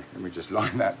anyway, let me just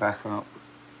line that back up.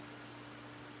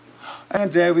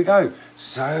 And there we go.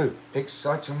 So,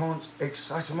 excitement,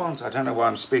 excitement. I don't know why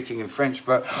I'm speaking in French,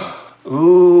 but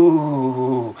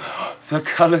ooh, the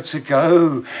colour to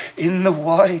go in the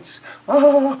white.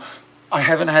 Oh, I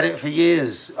haven't had it for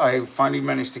years. I finally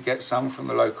managed to get some from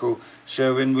the local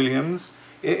Sherwin-Williams.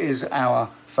 It is our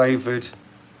favoured.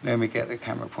 Let me get the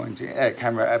camera pointing,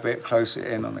 camera a bit closer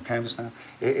in on the canvas now.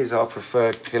 It is our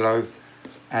preferred pillow,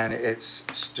 and it's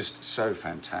just so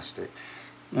fantastic.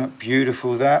 Not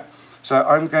beautiful that. So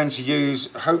I'm going to use,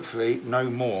 hopefully, no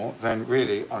more than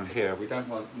really on here. We don't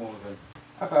want more than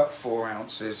about 4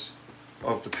 ounces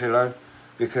of the pillow,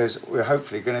 because we're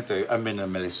hopefully going to do a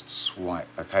minimalist swipe,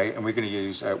 okay? And we're going to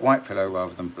use a white pillow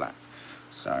rather than black.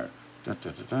 So, da, da,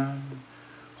 da, da.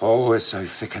 Oh, it's so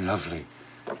thick and lovely.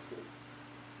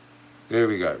 Here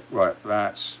we go. Right,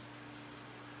 that's...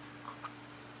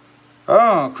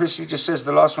 Oh, Christy just says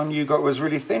the last one you got was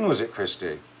really thin, was it,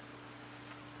 Christy?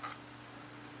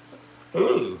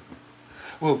 Ooh.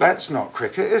 Well, that's not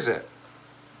cricket, is it?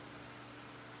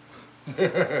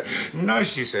 No,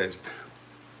 she says.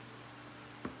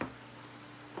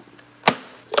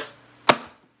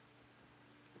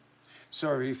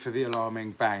 Sorry for the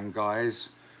alarming bang, guys.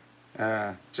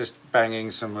 Just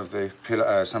banging some of the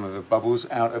pillow, some of the bubbles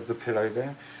out of the pillow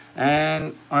there,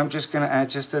 and I'm just going to add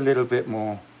just a little bit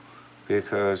more,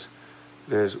 because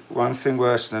there's one thing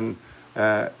worse than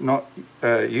not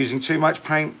using too much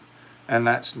paint, and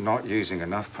that's not using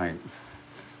enough paint.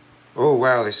 Oh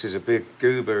wow, this is a big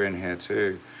goober in here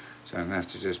too, so I'm going to have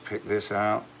to just pick this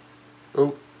out.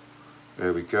 Oh,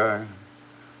 there we go.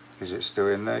 Is it still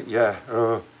in there? Yeah.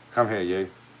 Oh, come here, you.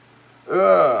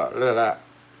 Oh, look at that.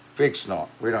 Big snot.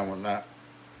 We don't want that.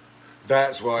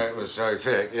 That's why it was so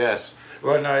thick, yes.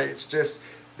 Well, no, it's just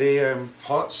the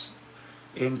pots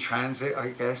in transit, I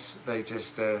guess. They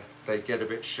just, they get a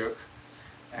bit shook,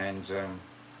 and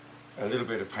a little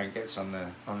bit of paint gets on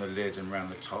the lid and around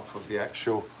the top of the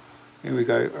actual, here we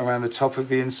go, around the top of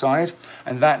the inside,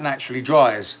 and that naturally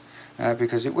dries,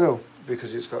 because it will,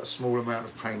 because it's got a small amount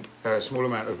of paint, small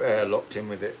amount of air locked in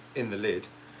with it in the lid,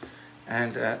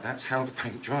 and that's how the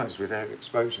paint dries with air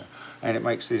exposure, and it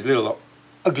makes these little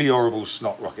ugly, horrible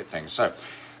snot rocket things. So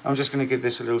I'm just going to give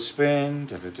this a little spin,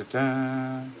 da, da, da,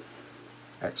 da.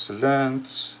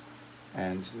 Excellent,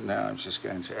 and now I'm just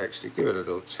going to actually give it a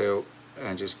little tilt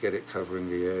and just get it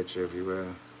covering the edge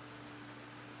everywhere.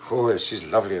 Oh, this is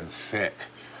lovely and thick.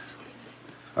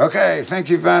 Okay, thank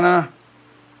you, Vanna.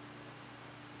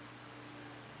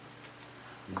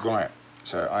 Right,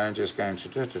 so I am just going to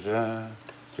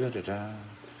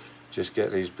just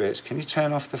get these bits. Can you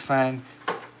turn off the fan?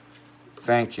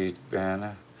 Thank you,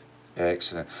 Vanna.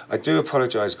 Excellent. I do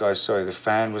apologise, guys. Sorry, the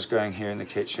fan was going here in the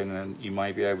kitchen, and you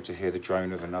may be able to hear the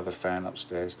drone of another fan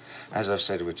upstairs. As I've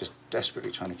said, we're just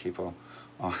desperately trying to keep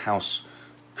our house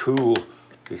cool,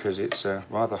 because it's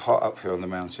rather hot up here on the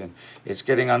mountain. It's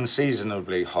getting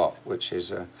unseasonably hot, which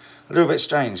is a little bit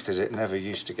strange, because it never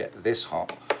used to get this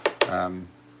hot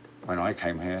when I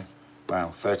came here,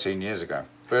 well, 13 years ago.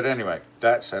 But anyway,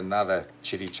 that's another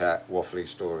chitty chat, waffly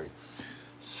story.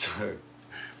 So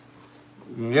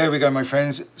there we go, my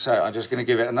friends. So I'm just going to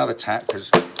give it another tap,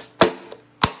 because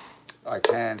I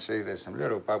can see there's some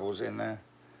little bubbles in there.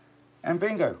 And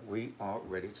bingo, we are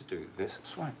ready to do this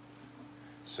swipe.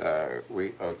 So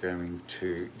we are going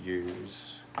to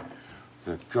use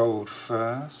the gold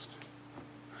first.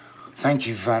 Thank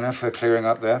you, Vanna, for clearing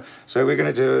up there. So we're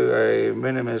going to do a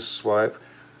minimalist swipe.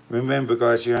 Remember,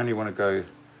 guys, you only want to go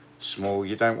small.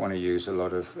 You don't want to use a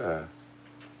lot of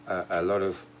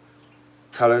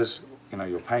colours, you know,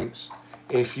 your paints.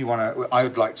 If you want to, I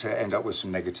would like to end up with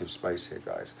some negative space here,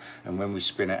 guys. And when we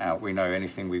spin it out, we know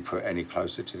anything we put any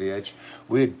closer to the edge,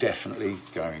 we're definitely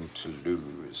going to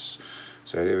lose.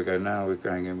 So here we go. Now we're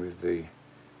going in with the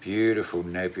beautiful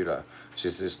nebula, which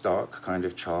is this dark kind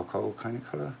of charcoal kind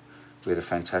of colour with a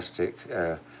fantastic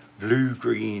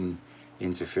blue-green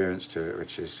interference to it,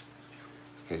 which is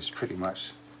pretty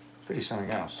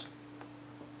something else.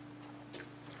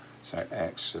 So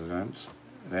excellent.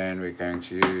 Then we're going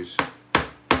to use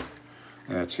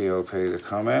JOP, the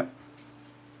Comet.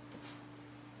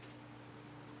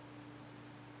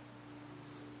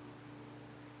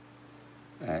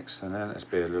 Excellent. Let's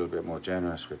be a little bit more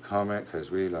generous with Comet, because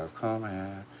we love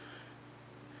Comet.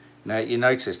 Now you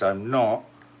noticed I'm not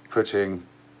putting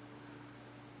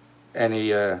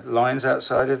any lines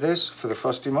outside of this for the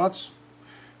Frosty mods,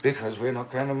 because we're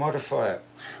not going to modify it.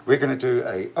 We're going to do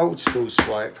a old school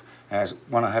swipe, as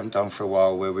one I haven't done for a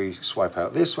while, where we swipe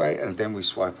out this way and then we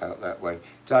swipe out that way,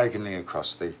 diagonally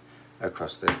across the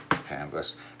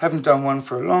canvas. Haven't done one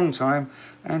for a long time,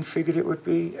 and figured it would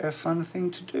be a fun thing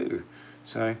to do.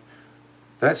 So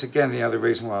that's again the other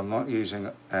reason why I'm not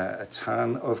using a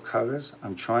ton of colours.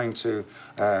 I'm trying to,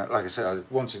 like I said, I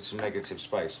wanted some negative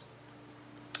space.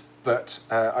 But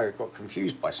I got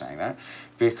confused by saying that,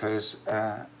 because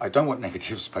I don't want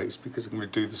negative space, because I'm going to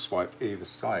do the swipe either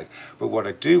side. But what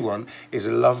I do want is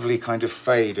a lovely kind of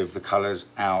fade of the colours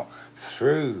out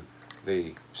through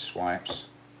the swipes.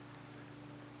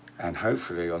 And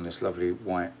hopefully on this lovely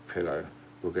white pillow,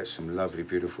 we'll get some lovely,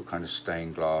 beautiful kind of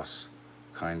stained glass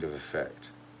kind of effect.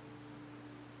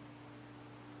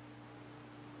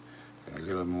 A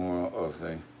little more of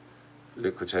the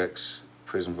Liquitex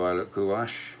Prism Violet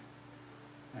Gouache.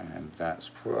 And that's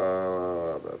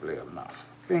probably enough.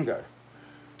 Bingo.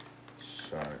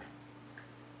 So,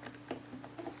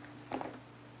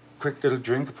 quick little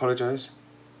drink, apologise.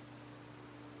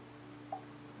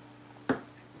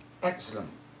 Excellent.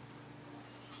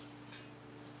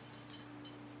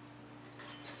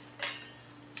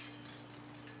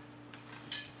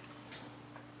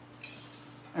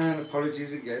 And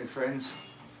apologies again, friends.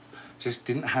 Just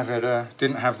didn't have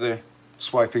the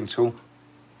swiping tool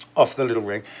off the little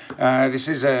ring. This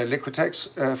is a Liquitex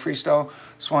Freestyle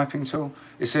swiping tool.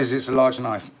 It says it's a large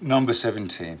knife, number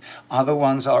 17. Other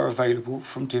ones are available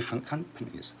from different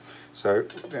companies. So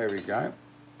there we go.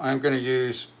 I'm going to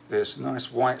use this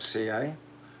nice white CA.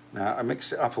 Now I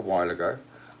mixed it up a while ago,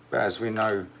 but as we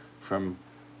know from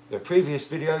the previous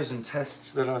videos and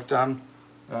tests that I've done,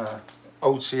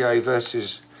 old CA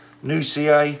versus new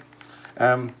CA,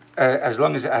 as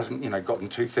long as it hasn't, you know, gotten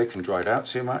too thick and dried out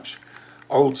too much,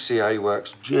 old CA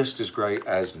works just as great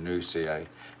as new CA.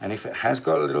 And if it has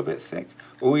got a little bit thick,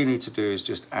 all you need to do is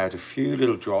just add a few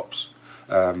little drops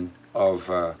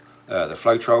of the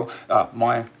Floetrol.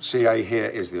 My CA here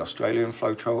is the Australian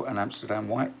Floetrol and Amsterdam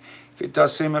White. If it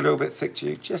does seem a little bit thick to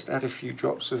you, just add a few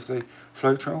drops of the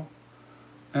Floetrol,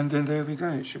 and then there we go.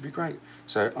 It should be great.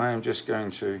 So I am just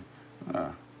going to,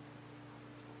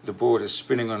 the board is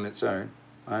spinning on its own.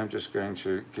 I am just going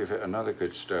to give it another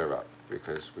good stir up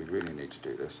because we really need to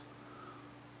do this.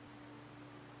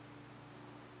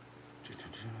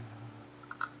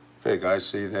 Okay guys,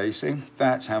 see there, you see?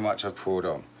 That's how much I've poured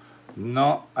on.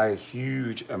 Not a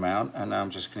huge amount, and now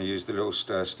I'm just going to use the little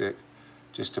stir stick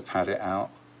just to pat it out.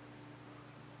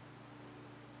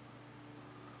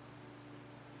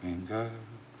 Bingo.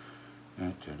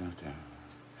 It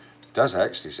does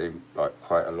actually seem like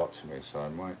quite a lot to me, so I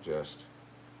might just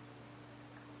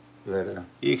let it,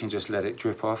 you can just let it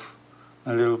drip off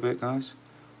a little bit, guys,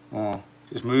 or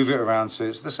just move it around so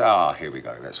it's this. Here we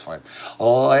go, that's fine.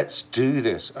 Let's do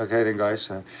this. Okay then guys,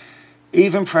 so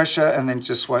even pressure and then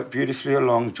just swipe beautifully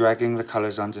along, dragging the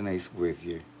colors underneath with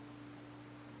you.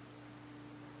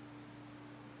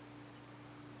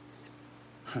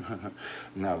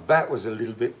 Now that was a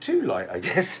little bit too light, I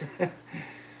guess.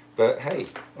 But hey,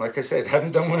 like I said,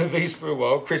 haven't done one of these for a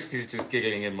while. Christy's just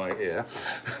giggling in my ear.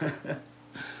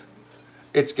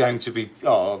 It's going to be,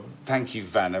 oh, thank you,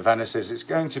 Vanna. Vanna says it's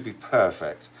going to be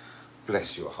perfect.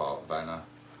 Bless your heart, Vanna.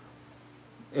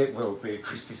 It will be.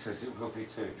 Christy says it will be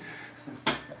too.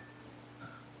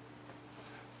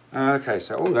 Okay,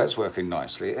 so, oh, that's working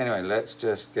nicely. Anyway, let's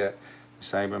just get the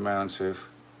same amount of,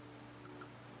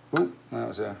 oh, that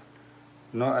was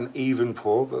not an even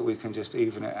pour, but we can just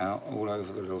even it out all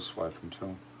over the little swiping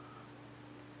tool.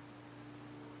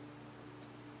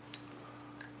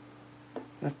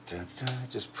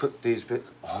 Just put these bits.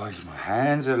 Oh, my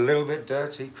hands are a little bit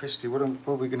dirty. Christy, what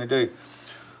are we going to do?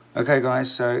 Okay,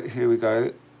 guys, so here we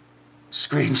go.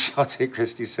 Screenshot it,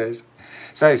 Christy says.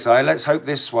 So let's hope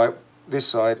this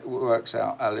side works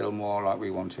out a little more like we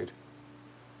wanted.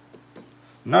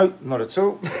 No, not at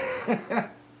all.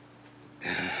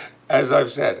 As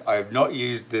I've said, I have not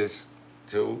used this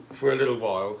tool for a little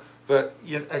while, but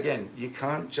again, you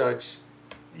can't judge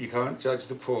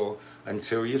the pour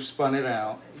until you've spun it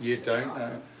out. You don't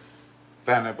know.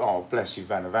 Vanna, oh bless you,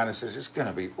 Vanna. Vanna says it's going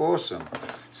to be awesome.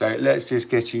 So let's just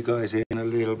get you guys in a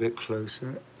little bit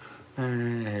closer.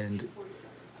 And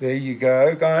there you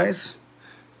go, guys.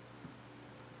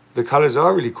 The colours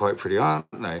are really quite pretty, aren't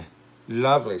they?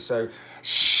 Lovely. So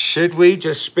should we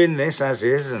just spin this as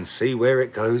is and see where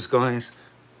it goes, guys?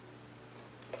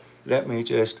 Let me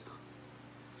just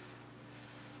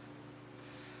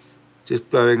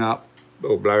blowing up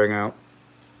or blowing out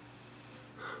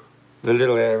the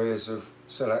little areas of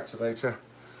cell activator.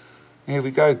 Here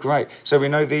we go, great. So we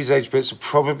know these edge bits are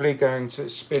probably going to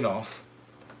spin off,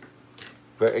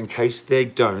 but in case they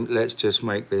don't, let's just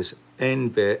make this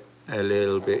end bit a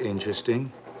little bit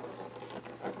interesting.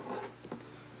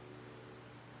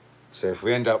 So if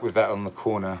we end up with that on the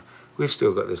corner, we've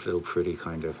still got this little pretty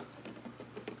kind of,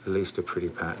 at least a pretty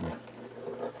pattern.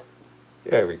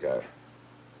 There we go.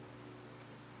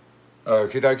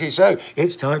 Okie dokie, so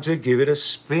it's time to give it a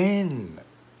spin.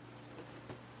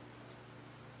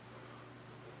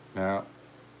 Now,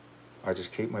 I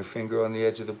just keep my finger on the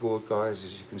edge of the board, guys,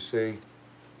 as you can see,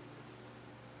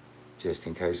 just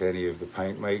in case any of the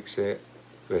paint makes it,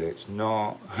 but it's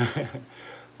not.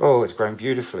 Oh, it's grown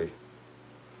beautifully.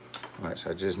 Right,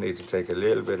 so I just need to take a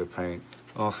little bit of paint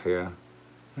off here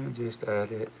and just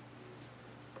add it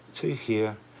to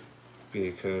here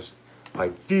because I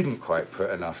didn't quite put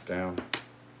enough down,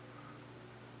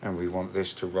 and we want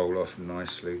this to roll off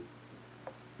nicely.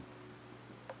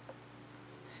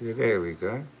 So there we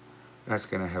go. That's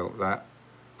going to help that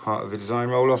part of the design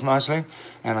roll off nicely.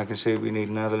 And I can see we need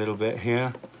another little bit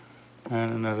here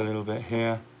and another little bit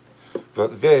here.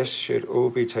 But this should all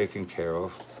be taken care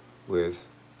of with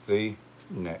the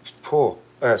next pour.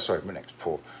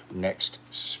 Next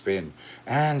spin.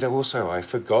 And also I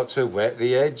forgot to wet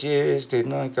the edges,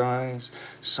 didn't I, guys?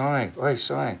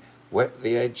 Wet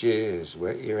the edges,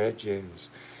 wet your edges.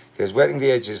 Because wetting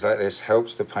the edges like this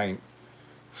helps the paint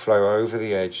flow over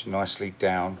the edge nicely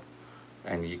down,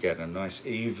 and you get a nice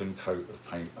even coat of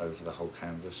paint over the whole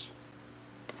canvas.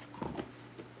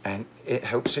 And it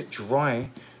helps it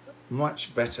dry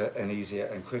much better and easier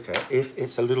and quicker if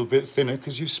it's a little bit thinner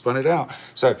because you've spun it out.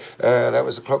 So that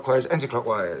was the clockwise,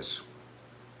 anti-clockwise.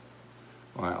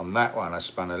 Right, on that one I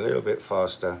spun a little bit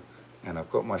faster, and I've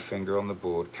got my finger on the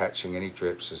board catching any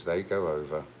drips as they go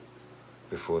over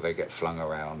before they get flung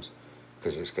around,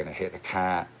 because it's going to hit the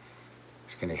cat,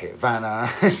 it's going to hit Vanna,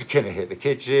 it's going to hit the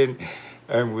kitchen,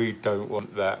 and we don't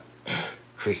want that.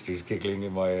 Christy's giggling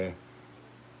in my ear.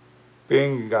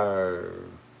 Bingo.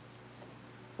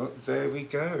 Well, there we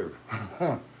go.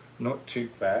 Not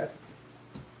too bad.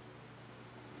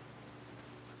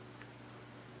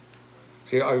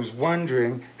 See, I was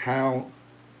wondering how...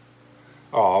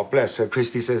 Oh, bless her.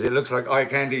 Christy says, it looks like eye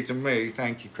candy to me.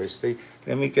 Thank you, Christy.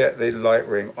 Let me get the light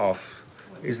ring off.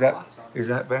 Is that awesome? Is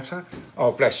that better?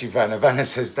 Oh, bless you, Vanna. Vanna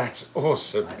says, that's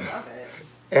awesome. I love it.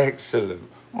 Excellent.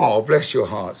 Oh, bless your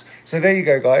hearts. So there you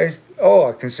go, guys. Oh,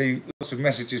 I can see lots of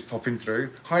messages popping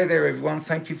through. Hi there, everyone.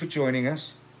 Thank you for joining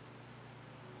us.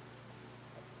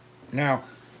 Now,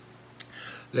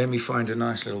 let me find a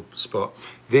nice little spot.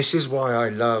 This is why I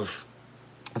love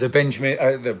the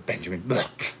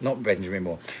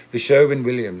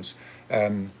Sherwin-Williams,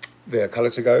 the Colour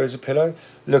to Go as a pillow.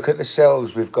 Look at the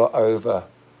cells we've got over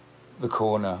the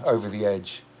corner, over the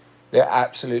edge. They're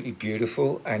absolutely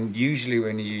beautiful, and usually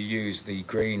when you use the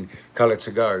green Colour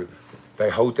to Go, they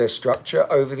hold their structure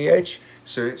over the edge,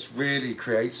 so it really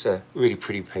creates a really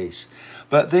pretty piece.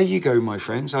 But there you go, my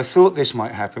friends. I thought this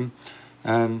might happen,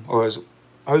 or I was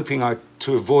hoping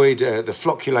to avoid the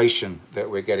flocculation that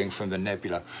we're getting from the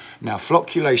nebula. Now,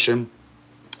 flocculation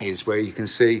is where you can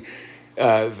see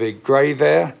the grey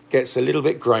there gets a little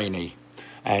bit grainy.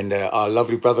 And our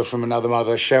lovely brother from another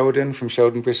mother, Sheldon, from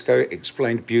Sheldon Briscoe,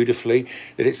 explained beautifully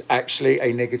that it's actually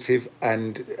a negative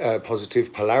and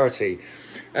positive polarity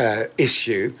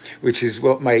issue, which is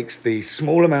what makes the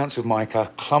small amounts of mica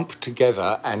clump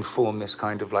together and form this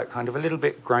kind of a little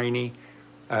bit grainy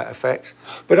effect.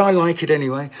 But I like it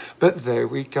anyway. But there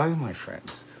we go, my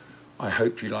friends. I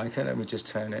hope you like it. Let me just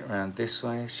turn it around this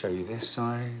way, show you this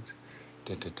side.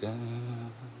 Da, da, da.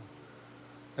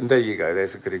 And there you go,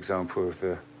 there's a good example of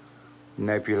the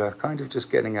nebula, kind of just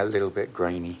getting a little bit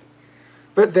grainy.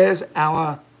 But there's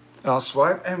our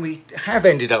swipe, and we have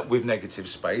ended up with negative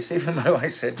space, even though I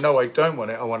said, no, I don't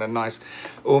want it. I want a nice,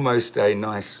 almost a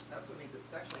nice... That's what makes it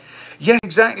special. Yes,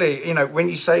 exactly. You know, when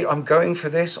you say, I'm going for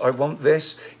this, I want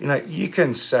this, you know, you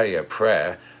can say a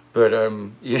prayer, but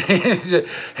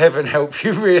heaven help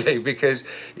you, really, because,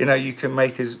 you know, you can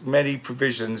make as many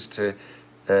provisions to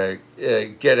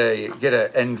get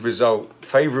a end result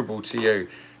favourable to you,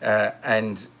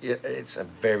 and it's a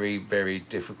very, very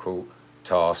difficult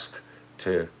task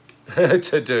to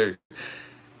to do.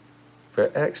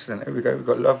 But excellent. Here we go. We've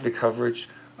got lovely coverage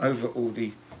over all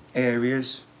the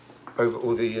areas, over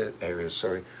all of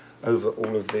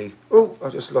the... Oh, I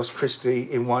just lost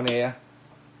Christy in one ear.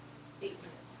 8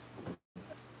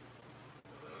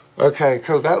 minutes. Okay,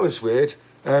 cool. That was weird.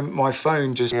 My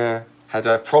phone just had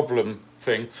a problem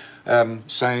thing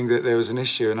saying that there was an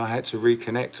issue, and I had to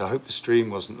reconnect. I hope the stream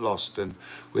wasn't lost and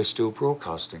we're still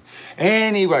broadcasting.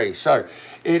 Anyway, so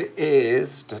it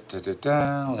is...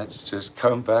 Let's just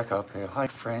come back up here. Hi,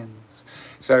 friends.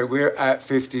 So we're at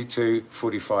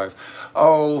 52:45.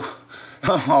 Oh,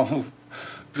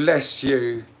 bless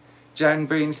you. Jan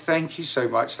Bean, thank you so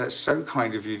much. That's so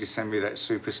kind of you to send me that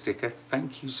super sticker.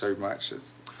 Thank you so much.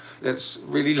 That's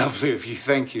really lovely of you.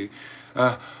 Thank you.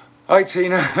 Hi,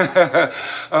 Tina.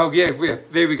 Oh, yeah,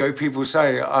 there we go. People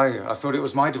say, I thought it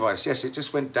was my device. Yes, it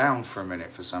just went down for a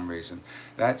minute for some reason.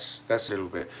 That's a little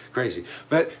bit crazy.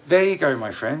 But there you go,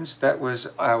 my friends. That was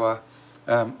our...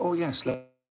 oh, yes,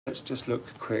 let's just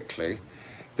look quickly.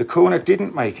 The corner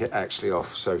didn't make it actually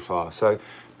off so far. So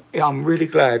yeah, I'm really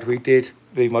glad we did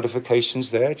the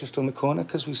modifications there just on the corner,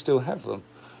 because we still have them,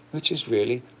 which is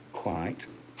really quite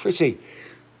pretty.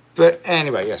 But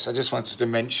anyway, yes, I just wanted to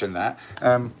mention that.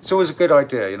 It's always a good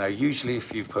idea, you know, usually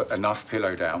if you've put enough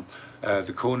pillow down,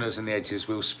 the corners and the edges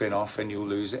will spin off and you'll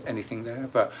lose anything there.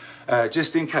 But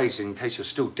just in case you're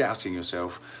still doubting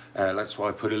yourself, that's why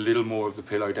I put a little more of the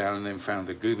pillow down and then found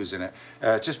the goobers in it.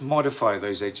 Just modify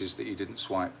those edges that you didn't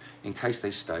swipe in case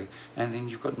they stay, and then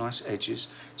you've got nice edges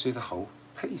to the whole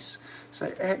piece.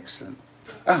 So excellent.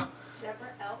 Oh.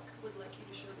 Deborah Elk would like you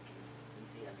to show the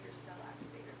consistency of your cell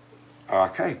activator, please.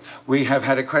 Okay, we have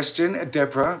had a question.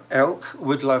 Deborah Elk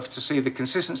would love to see the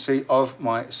consistency of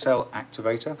my cell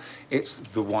activator. It's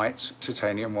the white,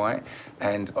 titanium white,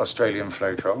 and Australian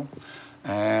Floetrol.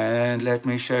 And let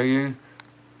me show you.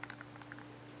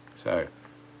 So,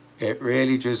 it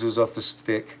really drizzles off the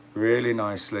stick really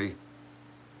nicely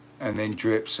and then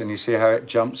drips, and you see how it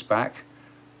jumps back?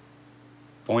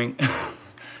 Boing.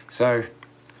 So,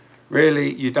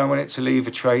 really, you don't want it to leave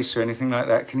a trace or anything like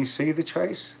that. Can you see the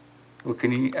trace? Or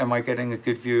am I getting a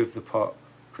good view of the pot,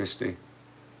 Christy?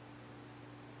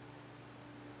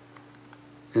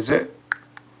 Is it?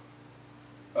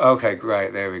 Okay,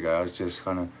 great, there we go. I was just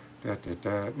kind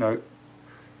of, no.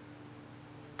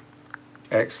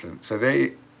 Excellent, so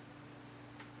there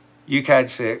you can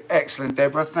see it. Excellent,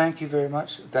 Deborah, thank you very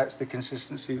much. That's the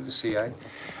consistency of the CA,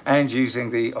 and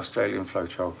using the Australian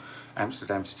Floetrol.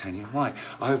 Amsterdam Titanium White.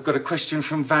 I've got a question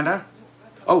from Vanna.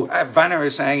 Oh, Vanna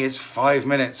is saying it's 5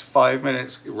 minutes, 5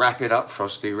 minutes. Wrap it up,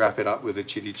 Frosty, wrap it up with a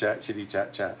chitty chat,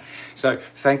 chat. So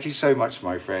thank you so much,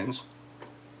 my friends.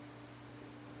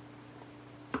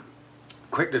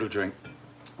 Quick little drink.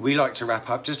 We like to wrap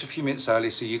up just a few minutes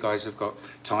early so you guys have got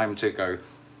time to go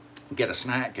get a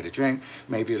snack, get a drink,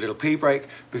 maybe a little pee break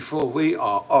before we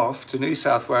are off to New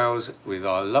South Wales with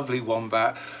our lovely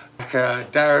wombat,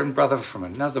 Darren, brother from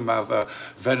another mother,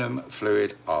 Venom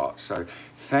Fluid Art. So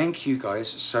thank you guys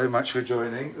so much for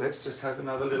joining. Let's just have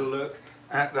another little look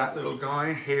at that little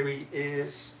guy. Here he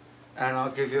is. And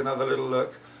I'll give you another little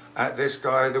look at this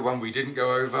guy, the one we didn't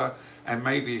go over. And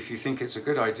maybe if you think it's a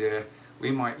good idea,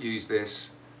 we might use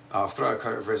this. I'll throw a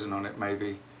coat of resin on it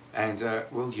maybe, and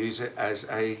we'll use it as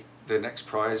the next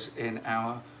prize in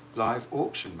our live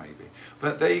auction maybe.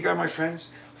 But there you go, my friends.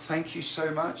 Thank you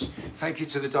so much. Thank you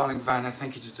to the darling Vanna.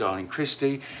 Thank you to the darling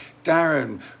Christy,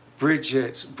 Darren,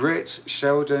 Bridget, Britt,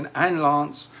 Sheldon and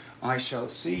Lance. I shall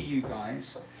see you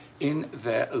guys in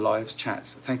their live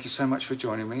chats. Thank you so much for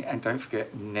joining me. And don't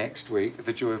forget, next week,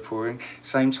 The Joy of Pouring,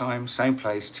 same time, same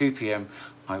place, 2 p.m.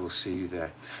 I will see you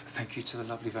there. Thank you to the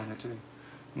lovely Vanna too.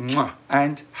 Mwah.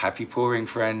 And happy pouring,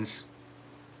 friends.